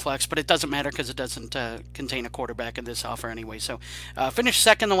non-SuperFlex, but it doesn't matter because it doesn't contain a quarterback in this offer anyway. So finished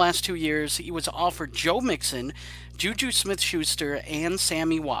second the last 2 years. He was offered Joe Mixon, Juju Smith-Schuster, and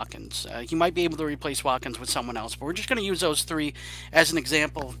Sammy Watkins. He might be able to replace Watkins with someone else, but we're just going to use those three as an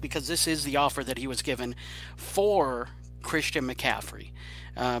example because this is the offer that he was given for Christian McCaffrey.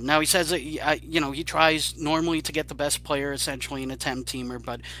 Now he says that he tries normally to get the best player essentially in a 10-teamer,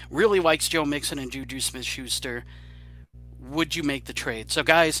 but really likes Joe Mixon and Juju Smith-Schuster. Would you make the trade? So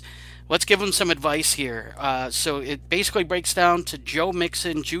guys, let's give him some advice here. So it basically breaks down to Joe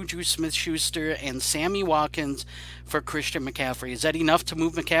Mixon, Juju Smith-Schuster, and Sammy Watkins for Christian McCaffrey. Is that enough to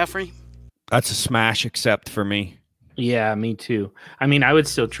move McCaffrey? That's a smash accept for me. Yeah, me too. I mean, I would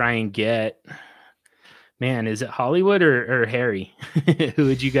still try and get... Man, is it Hollywood or Harry? Who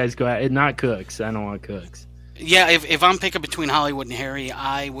would you guys go at? Not Cooks. I don't want Cooks. Yeah, if I'm picking between Hollywood and Harry,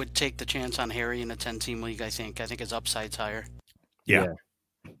 I would take the chance on Harry in a 10-team league, I think. I think his upside's higher. Yeah.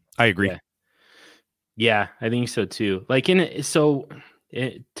 I agree. Yeah, I think so too. Like to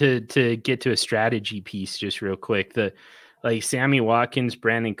get to a strategy piece just real quick, Sammy Watkins,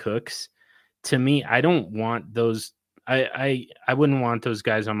 Brandon Cooks, to me, I don't want those. I wouldn't want those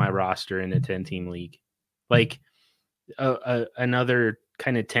guys on my roster in a 10-team league. Like another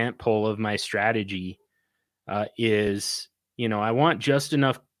kind of tent pole of my strategy is, I want just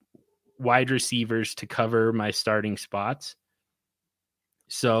enough wide receivers to cover my starting spots.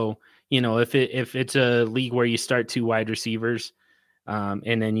 So, if it's a league where you start 2 wide receivers,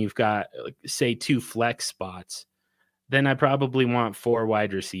 and then you've got, say, 2 flex spots, then I probably want 4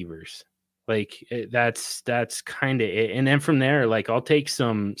 wide receivers. Like that's kind of it. And then from there, like I'll take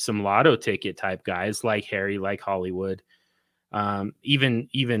some lotto ticket type guys like Harry, like Hollywood,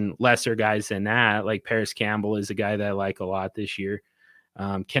 even lesser guys than that. Like Paris Campbell is a guy that I like a lot this year.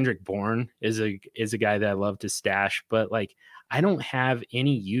 Kendrick Bourne is a guy that I love to stash, but like I don't have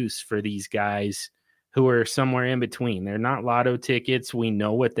any use for these guys who are somewhere in between. They're not lotto tickets. We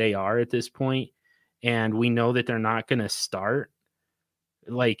know what they are at this point, and we know that they're not going to start.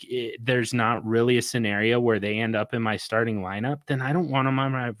 Like there's not really a scenario where they end up in my starting lineup, then I don't want them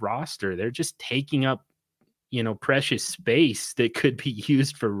on my roster. They're just taking up, precious space that could be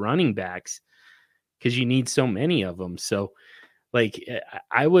used for running backs because you need so many of them. So like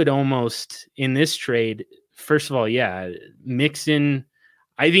I would almost in this trade, first of all, Mixon,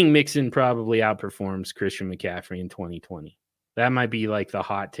 I think Mixon probably outperforms Christian McCaffrey in 2020. That might be like the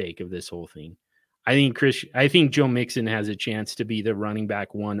hot take of this whole thing. I think Joe Mixon has a chance to be the running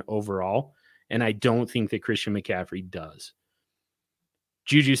back 1 overall, and I don't think that Christian McCaffrey does.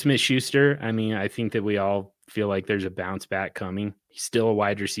 Juju Smith-Schuster, I mean, I think that we all feel like there's a bounce back coming. He's still a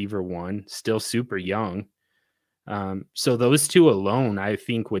wide receiver 1, still super young. So those 2 alone, I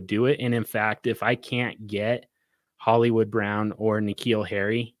think, would do it. And in fact, if I can't get Hollywood Brown or N'Keal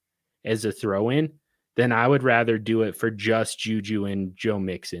Harry as a throw-in, then I would rather do it for just Juju and Joe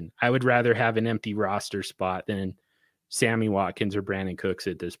Mixon. I would rather have an empty roster spot than Sammy Watkins or Brandon Cooks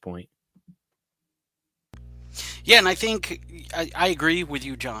at this point. Yeah, and I think I agree with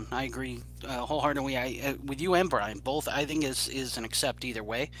you, John. I agree wholeheartedly. With you and Brian, both I think is an accept either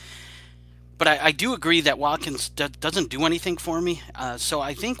way. But I do agree that Watkins doesn't do anything for me. So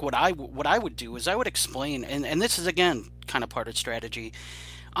I think what I would do is I would explain, and this is again kind of part of strategy.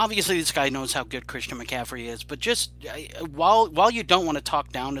 Obviously, this guy knows how good Christian McCaffrey is, but just while you don't want to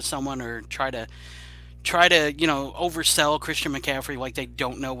talk down to someone or try to oversell Christian McCaffrey like they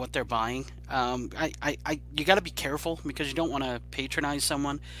don't know what they're buying, you got to be careful because you don't want to patronize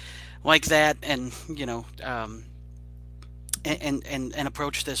someone like that, and and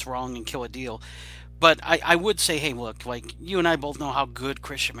approach this wrong and kill a deal. But I would say, hey, look, like you and I both know how good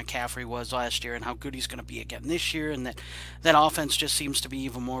Christian McCaffrey was last year and how good he's going to be again this year, and that offense just seems to be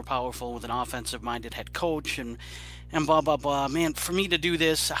even more powerful with an offensive-minded head coach and blah blah blah. Man, for me to do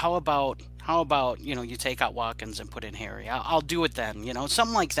this, how about you take out Watkins and put in Harry? I'll do it then,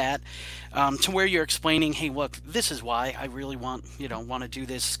 something like that, to where you're explaining, hey, look, this is why I really want to do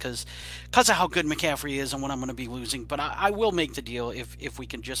this because of how good McCaffrey is and what I'm going to be losing. But I will make the deal if we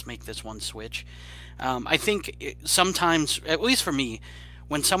can just make this one switch. I think sometimes, at least for me,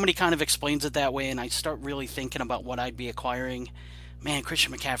 when somebody kind of explains it that way and I start really thinking about what I'd be acquiring, man,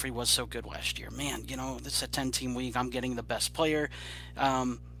 Christian McCaffrey was so good last year. Man, this is a 10-team league. I'm getting the best player.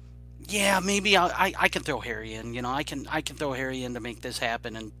 Yeah, maybe I can throw Harry in. I can throw Harry in to make this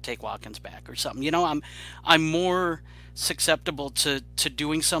happen and take Watkins back or something. I'm more susceptible to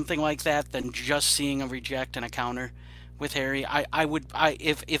doing something like that than just seeing a reject and a counter with Harry.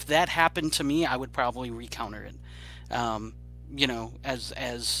 If that happened to me, I would probably recounter it.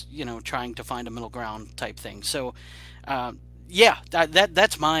 As trying to find a middle ground type thing. So, yeah,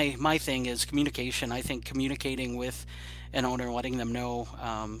 that's my thing is communication. I think communicating with an owner, letting them know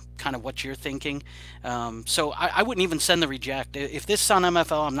kind of what you're thinking. So I wouldn't even send the reject. If this is on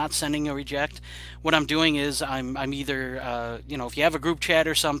MFL, I'm not sending a reject. What I'm doing is I'm either, if you have a group chat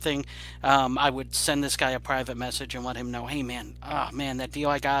or something, I would send this guy a private message and let him know, hey, man, that deal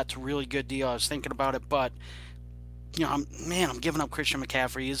I got, it's a really good deal. I was thinking about it, but, I'm giving up Christian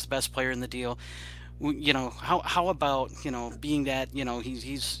McCaffrey. He's the best player in the deal. How about, being that,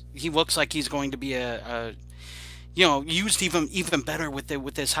 he looks like he's going to be a used even better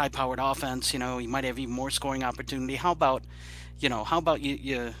with this high-powered offense. He might have even more scoring opportunity. How about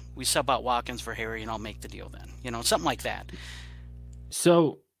we sub out Watkins for Harry and I'll make the deal then. Something like that.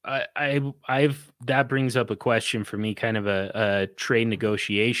 So I've that brings up a question for me, kind of a trade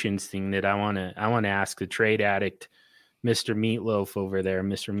negotiations thing that I want to ask the trade addict, Mr. Meatloaf over there,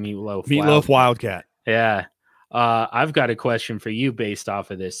 Mr. Meatloaf Wildcat. Yeah. I've got a question for you based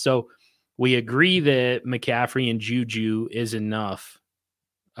off of this. So we agree that McCaffrey and Juju is enough,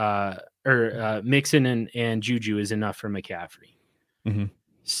 Mixon and Juju is enough for McCaffrey. Mm-hmm.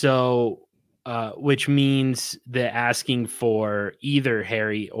 So, which means that asking for either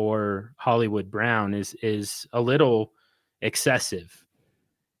Harry or Hollywood Brown is a little excessive.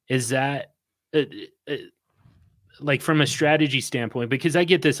 Is that like from a strategy standpoint? Because I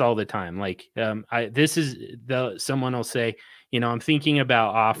get this all the time. Like, someone will say, I'm thinking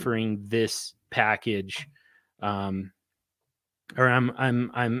about offering this package, or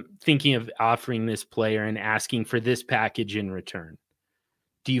I'm thinking of offering this player and asking for this package in return.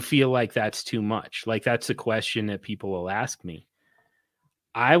 Do you feel like that's too much? Like, that's a question that people will ask me.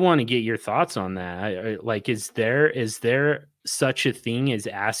 I want to get your thoughts on that. Like, is there such a thing as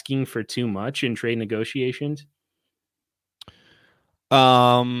asking for too much in trade negotiations?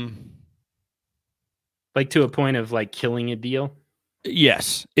 Like to a point of like killing a deal?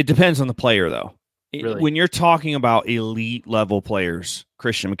 Yes. It depends on the player, though. Really? When you're talking about elite level players,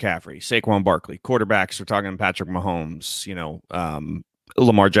 Christian McCaffrey, Saquon Barkley, quarterbacks, we're talking Patrick Mahomes,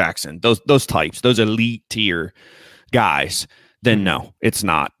 Lamar Jackson, those types, those elite tier guys, then no, it's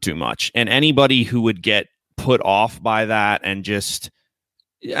not too much. And anybody who would get put off by that and just,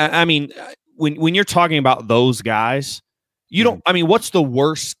 when you're talking about those guys, you don't, what's the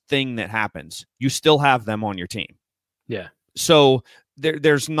worst thing that happens? You still have them on your team. Yeah. So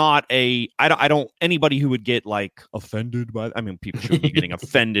there's not anybody who would get like offended by, people shouldn't be getting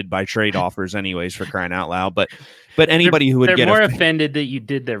offended by trade offers anyways, for crying out loud, but anybody who would they're get more offended that you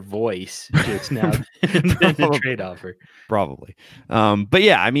did their voice just now than the trade offer. Probably. But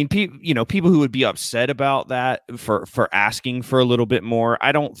yeah, people who would be upset about that for asking for a little bit more,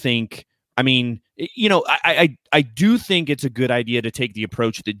 I don't think, I do think it's a good idea to take the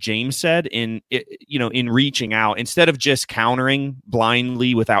approach that James said in reaching out instead of just countering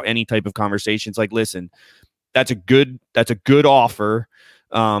blindly without any type of conversations. Like, listen, that's a good offer.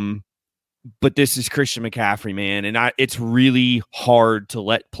 But this is Christian McCaffrey, man. And it's really hard to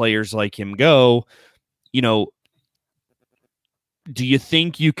let players like him go. Do you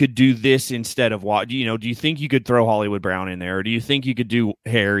think you could do this instead of what? Do you think you could throw Hollywood Brown in there? Or do you think you could do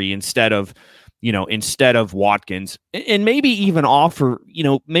Harry instead of Watkins? And maybe even offer,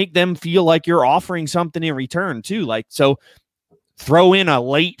 make them feel like you're offering something in return too. Like, so throw in a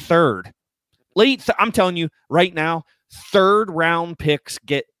late third. I'm telling you right now, third round picks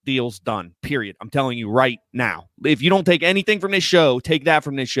get deals done, period. I'm telling you right now. If you don't take anything from this show, take that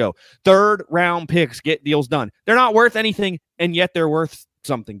from this show. Third round picks get deals done. They're not worth anything, and yet they're worth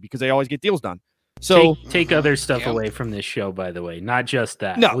something because they always get deals done. So take other stuff away from this show, by the way, not just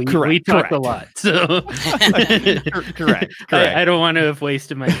that. No, we talked a lot, so correct. I don't want to have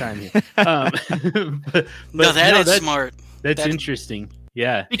wasted my time here. But that's smart. That's interesting.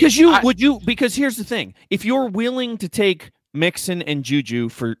 Yeah, because because here's the thing: if you're willing to take Mixon and Juju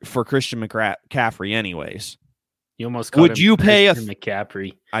for Christian McCaffrey, anyways, you almost called would you pay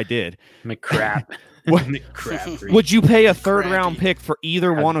McCaffrey? I did. McCrap. Would you pay a third round pick for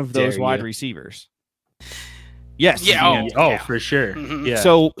either one of those wide receivers? Yes. Yeah. For sure. Mm-hmm. Yeah.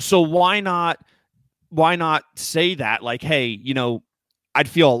 So why not say that? Like, hey, I'd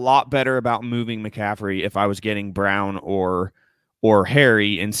feel a lot better about moving McCaffrey if I was getting Brown or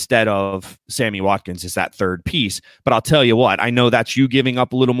Harry instead of Sammy Watkins as that third piece. But I'll tell you what, I know that's you giving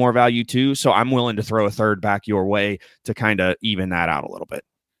up a little more value too. So I'm willing to throw a third back your way to kind of even that out a little bit.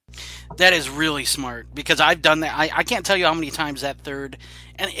 That is really smart, because I've done that. I can't tell you how many times that third,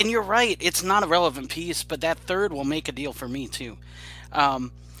 and you're right, it's not a relevant piece, but that third will make a deal for me too.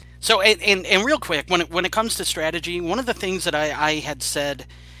 So real quick, when it comes to strategy, one of the things that I had said,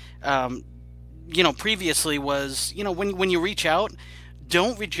 previously was, when you reach out,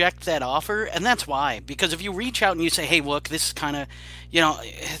 don't reject that offer. And that's why, because if you reach out and you say, hey, look, this is kind of,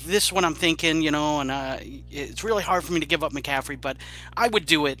 this is what I'm thinking, and it's really hard for me to give up McCaffrey, but I would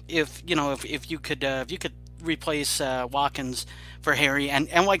do it if you could replace Watkins for Harry, and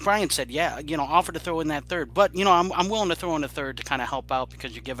like Brian said, offer to throw in that third, but I'm willing to throw in a third to kind of help out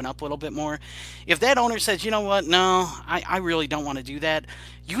because you're giving up a little bit more. If that owner says, you know what, no, I really don't want to do that,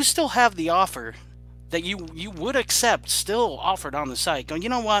 you still have the offer that you would accept still offered on the site. Go, you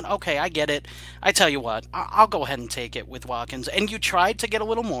know what? Okay, I get it. I tell you what, I'll go ahead and take it with Watkins. And you tried to get a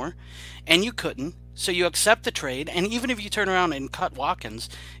little more, and you couldn't. So you accept the trade, and even if you turn around and cut Watkins,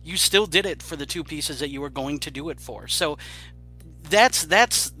 you still did it for the two pieces that you were going to do it for. So that's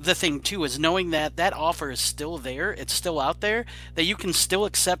the thing too, is knowing that that offer is still there, it's still out there, that you can still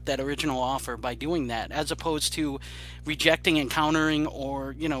accept that original offer by doing that, as opposed to rejecting and countering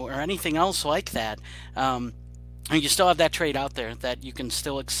or anything else like that. And you still have that trade out there that you can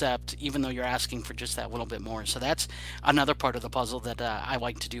still accept, even though you're asking for just that little bit more. So that's another part of the puzzle that I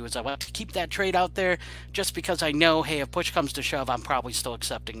like to do, is I like to keep that trade out there, just because I know, hey, if push comes to shove, I'm probably still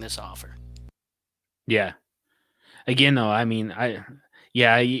accepting this offer. Yeah. Again, though, I mean,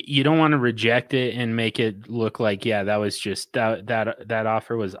 you don't want to reject it and make it look like, that was just that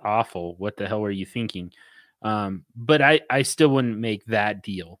offer was awful. What the hell were you thinking? But I still wouldn't make that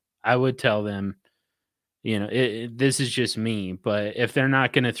deal. I would tell them, this is just me, but if they're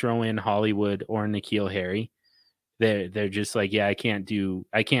not going to throw in Hollywood or N'Keal Harry, they're just like, I can't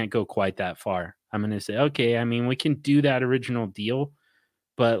go quite that far. I'm going to say, okay, I mean, we can do that original deal,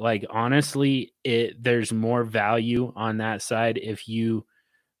 but like, honestly, there's more value on that side if you,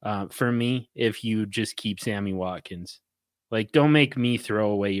 for me, if you just keep Sammy Watkins. Like, don't make me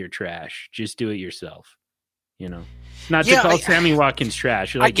throw away your trash. Just do it yourself. Not to call Sammy Watkins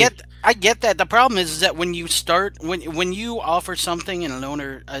trash. Like, I get that. The problem is that when you start, when you offer something and an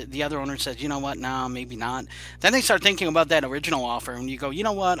owner, the other owner says, you know what, no, maybe not. Then they start thinking about that original offer, and you go, you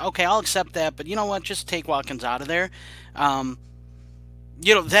know what, okay, I'll accept that, but you know what, just take Watkins out of there. Then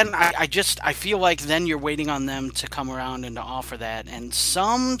I feel like then you're waiting on them to come around and to offer that. And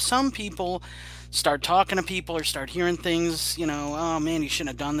some people start talking to people or start hearing things, oh man, you shouldn't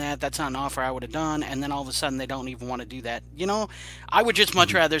have done that. That's not an offer I would have done. And then all of a sudden they don't even want to do that. I would just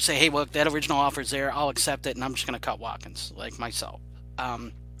much rather say, hey, look, that original offer's there. I'll accept it. And I'm just going to cut Watkins, like myself.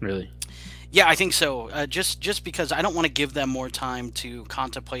 Really? Yeah, I think so. Just because I don't want to give them more time to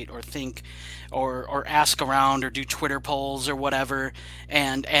contemplate or think or ask around or do Twitter polls or whatever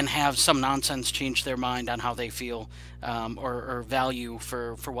and have some nonsense change their mind on how they feel or value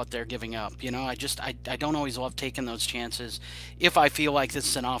for what they're giving up. I don't always love taking those chances if I feel like this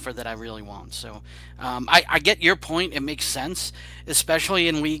is an offer that I really want. So I get your point. It makes sense, especially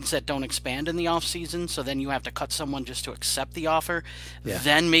in leagues that don't expand in the off season. So then you have to cut someone just to accept the offer. Yeah.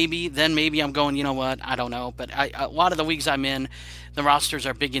 Then maybe I'm going, you know what? I don't know. But a lot of the leagues I'm in, the rosters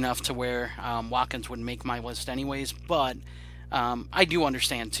are big enough to where Watkins would make my list anyways. But I do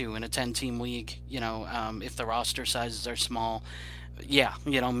understand too, in a 10-team league, if the roster sizes are small,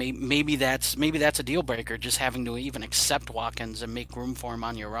 maybe that's a deal breaker, just having to even accept Watkins and make room for him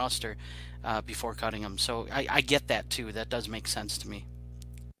on your roster before cutting him. So I get that too. That does make sense to me.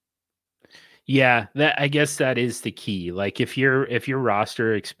 Yeah, I guess that is the key. Like if your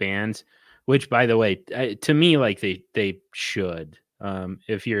roster expands, which by the way, to me, like they should,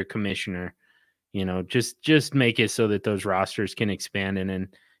 if you're a commissioner, just make it so that those rosters can expand and then,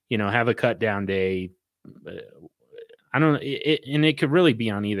 have a cut down day. I don't know. And it could really be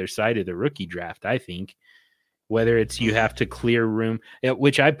on either side of the rookie draft, I think, whether it's you have to clear room,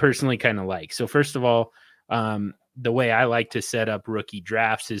 which I personally kind of like. So first of all, the way I like to set up rookie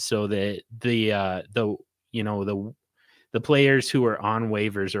drafts is so that the players who are on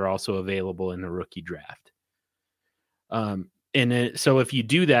waivers are also available in the rookie draft. So if you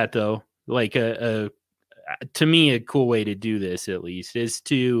do that though, like to me, a cool way to do this at least is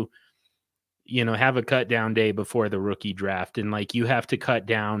to, have a cut down day before the rookie draft. And like, you have to cut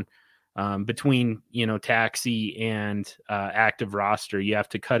down between, taxi and active roster, you have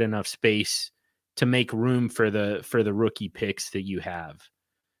to cut enough space to make room for the rookie picks that you have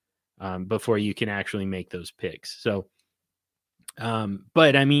before you can actually make those picks. So,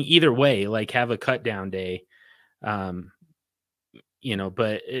 but I mean, either way, like have a cut down day, but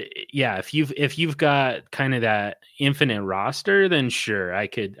yeah, if you've got kind of that infinite roster, then sure, I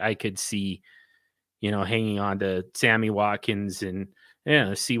could see, hanging on to Sammy Watkins and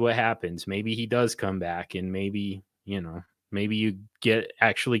see what happens. Maybe he does come back, and maybe you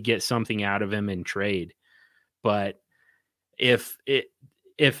actually get something out of him in trade. But if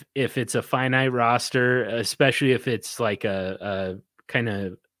it's a finite roster, especially if it's like a kind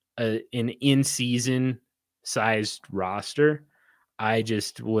of an in-season sized roster, I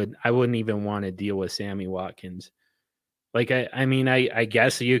wouldn't even want to deal with Sammy Watkins. Like, I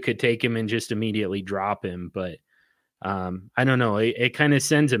guess you could take him and just immediately drop him, but I don't know. It kind of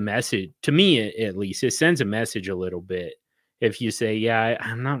sends a message to me, at least. It sends a message a little bit if you say, yeah,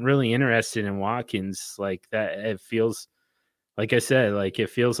 I'm not really interested in Watkins. Like that, it feels, like I said, like it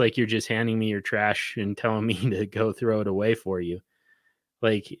feels like you're just handing me your trash and telling me to go throw it away for you.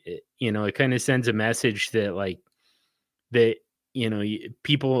 Like, it kind of sends a message that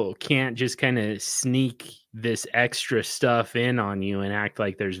people can't just kind of sneak this extra stuff in on you and act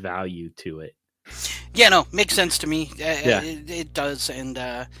like there's value to it. Yeah, no, makes sense to me. It does. And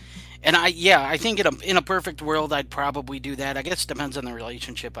I think in a perfect world, I'd probably do that. I guess it depends on the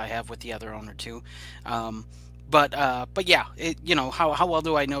relationship I have with the other owner too. But yeah, how well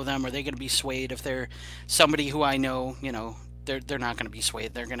do I know them? Are they going to be swayed? If they're somebody who I know, they're not going to be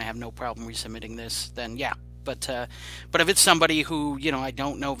swayed. They're going to have no problem resubmitting this. Then yeah. But if it's somebody who I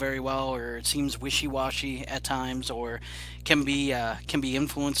don't know very well, or it seems wishy-washy at times, or can be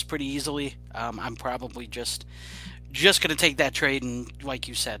influenced pretty easily, I'm probably just going to take that trade and, like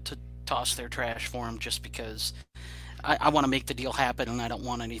you said, to toss their trash for them, just because I want to make the deal happen, and I don't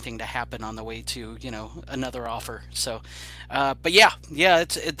want anything to happen on the way to another offer. So, but yeah,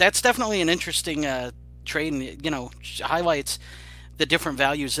 that's definitely an interesting trade, and highlights the different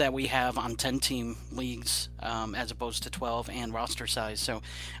values that we have on 10-team leagues as opposed to 12 and roster size. So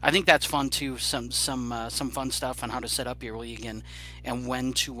I think that's fun too. Some fun stuff on how to set up your league and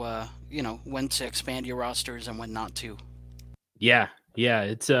when to when to expand your rosters and when not to. Yeah,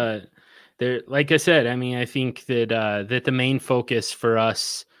 it's there. Like I said, I mean, I think that the main focus for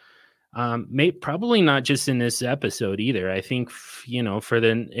us, probably not just in this episode either. I think in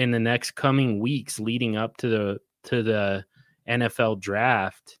the next coming weeks leading up to the NFL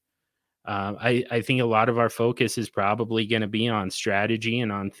draft, I think a lot of our focus is probably going to be on strategy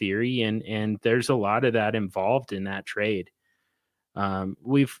and on theory, and there's a lot of that involved in that trade.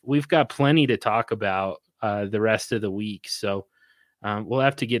 We've got plenty to talk about the rest of the week, so we'll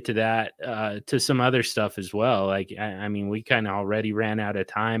have to get to that, to some other stuff as well. Like, I mean, we kind of already ran out of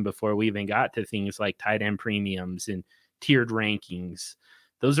time before we even got to things like tight end premiums and tiered rankings.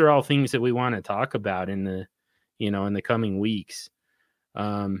 Those are all things that we want to talk about in the coming weeks.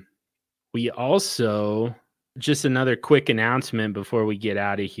 We also, just another quick announcement before we get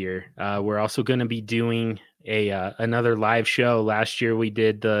out of here. We're also going to be doing another live show. Last year we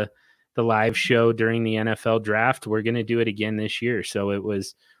did the live show during the NFL draft. We're going to do it again this year. So it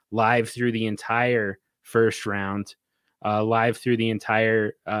was live through the entire first round, live through the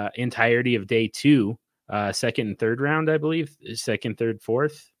entirety of day 2, second and third round, I believe, second, third,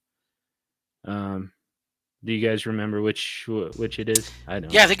 fourth. Do you guys remember which it is? I don't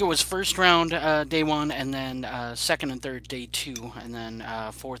know. Yeah, I think it was first round day 1, and then second and third day 2, and then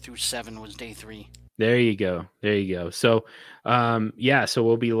 4 through 7 was day 3. There you go. So, so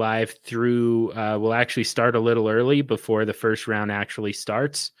we'll be live through. We'll actually start a little early before the first round actually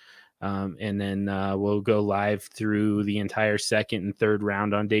starts, and then we'll go live through the entire second and third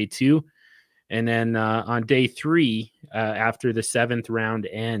round on day 2. And then on day 3, after the 7th round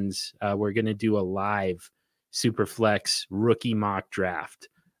ends, we're going to do a live SuperFlex rookie mock draft,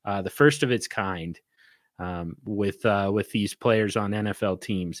 the first of its kind, with these players on NFL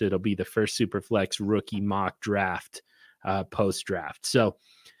teams. It'll be the first SuperFlex rookie mock draft post draft. So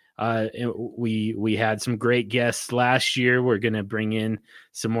We had some great guests last year. We're going to bring in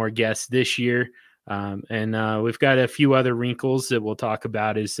some more guests this year. And we've got a few other wrinkles that we'll talk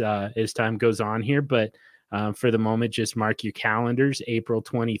about as time goes on here. But for the moment, just mark your calendars, April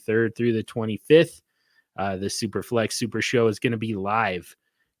 23rd through the 25th. The SuperFlex Super Show is going to be live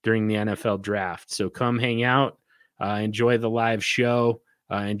during the NFL draft. So come hang out, enjoy the live show,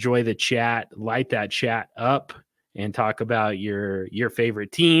 enjoy the chat, light that chat up, and talk about your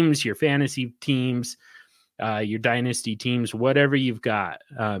favorite teams, your fantasy teams, your dynasty teams, whatever you've got.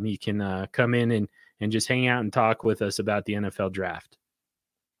 You can come in and just hang out and talk with us about the NFL draft.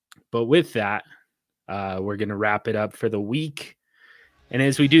 But with that, we're going to wrap it up for the week. And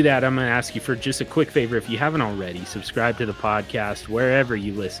as we do that, I'm going to ask you for just a quick favor. If you haven't already, subscribe to the podcast wherever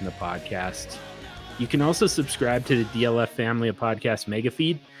you listen to podcasts. You can also subscribe to the DLF family of podcast mega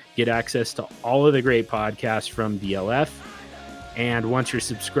feed, get access to all of the great podcasts from DLF. And once you're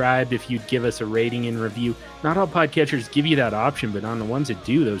subscribed, if you'd give us a rating and review, not all podcatchers give you that option, but on the ones that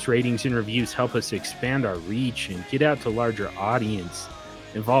do, those ratings and reviews help us expand our reach and get out to a larger audience,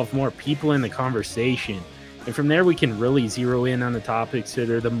 involve more people in the conversation. And from there, we can really zero in on the topics that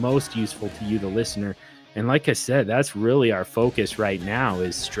are the most useful to you, the listener. And like I said, that's really our focus right now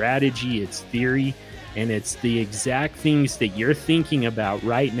is strategy, it's theory, and it's the exact things that you're thinking about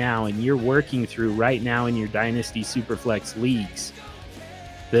right now and you're working through right now in your Dynasty Superflex leagues.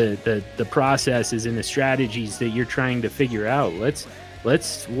 The processes and the strategies that you're trying to figure out.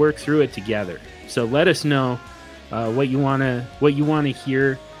 Let's work through it together. So let us know what you want to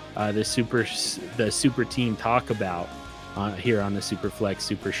hear the super team talk about here on the SuperFlex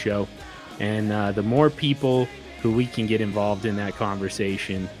Super Show. And the more people who we can get involved in that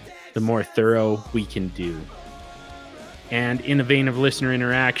conversation, the more thorough we can do. And in the vein of listener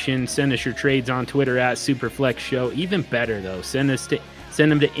interaction, send us your trades on Twitter at SuperFlex Show. Even better, though, send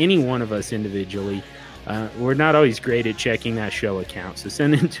them to any one of us individually. We're not always great at checking that show account, so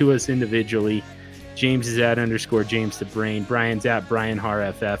send them to us individually. James is at _James the Brain. Brian's at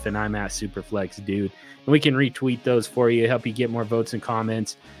BrianHarFF, and I'm at SuperFlex Dude. And we can retweet those for you, help you get more votes and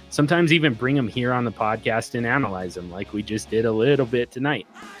comments. Sometimes even bring them here on the podcast and analyze them like we just did a little bit tonight.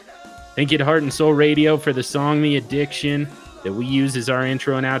 Thank you to Heart and Soul Radio for the song The Addiction that we use as our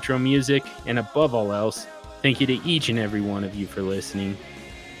intro and outro music. And above all else, thank you to each and every one of you for listening.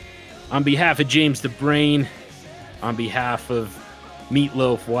 On behalf of James the Brain, on behalf of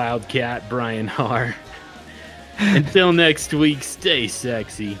Meatloaf Wildcat, Brian Har. Until next week, stay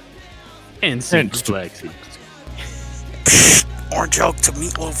sexy and super flexy. Orange Oak to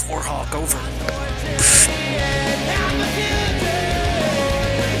Meatloaf Warhawk over.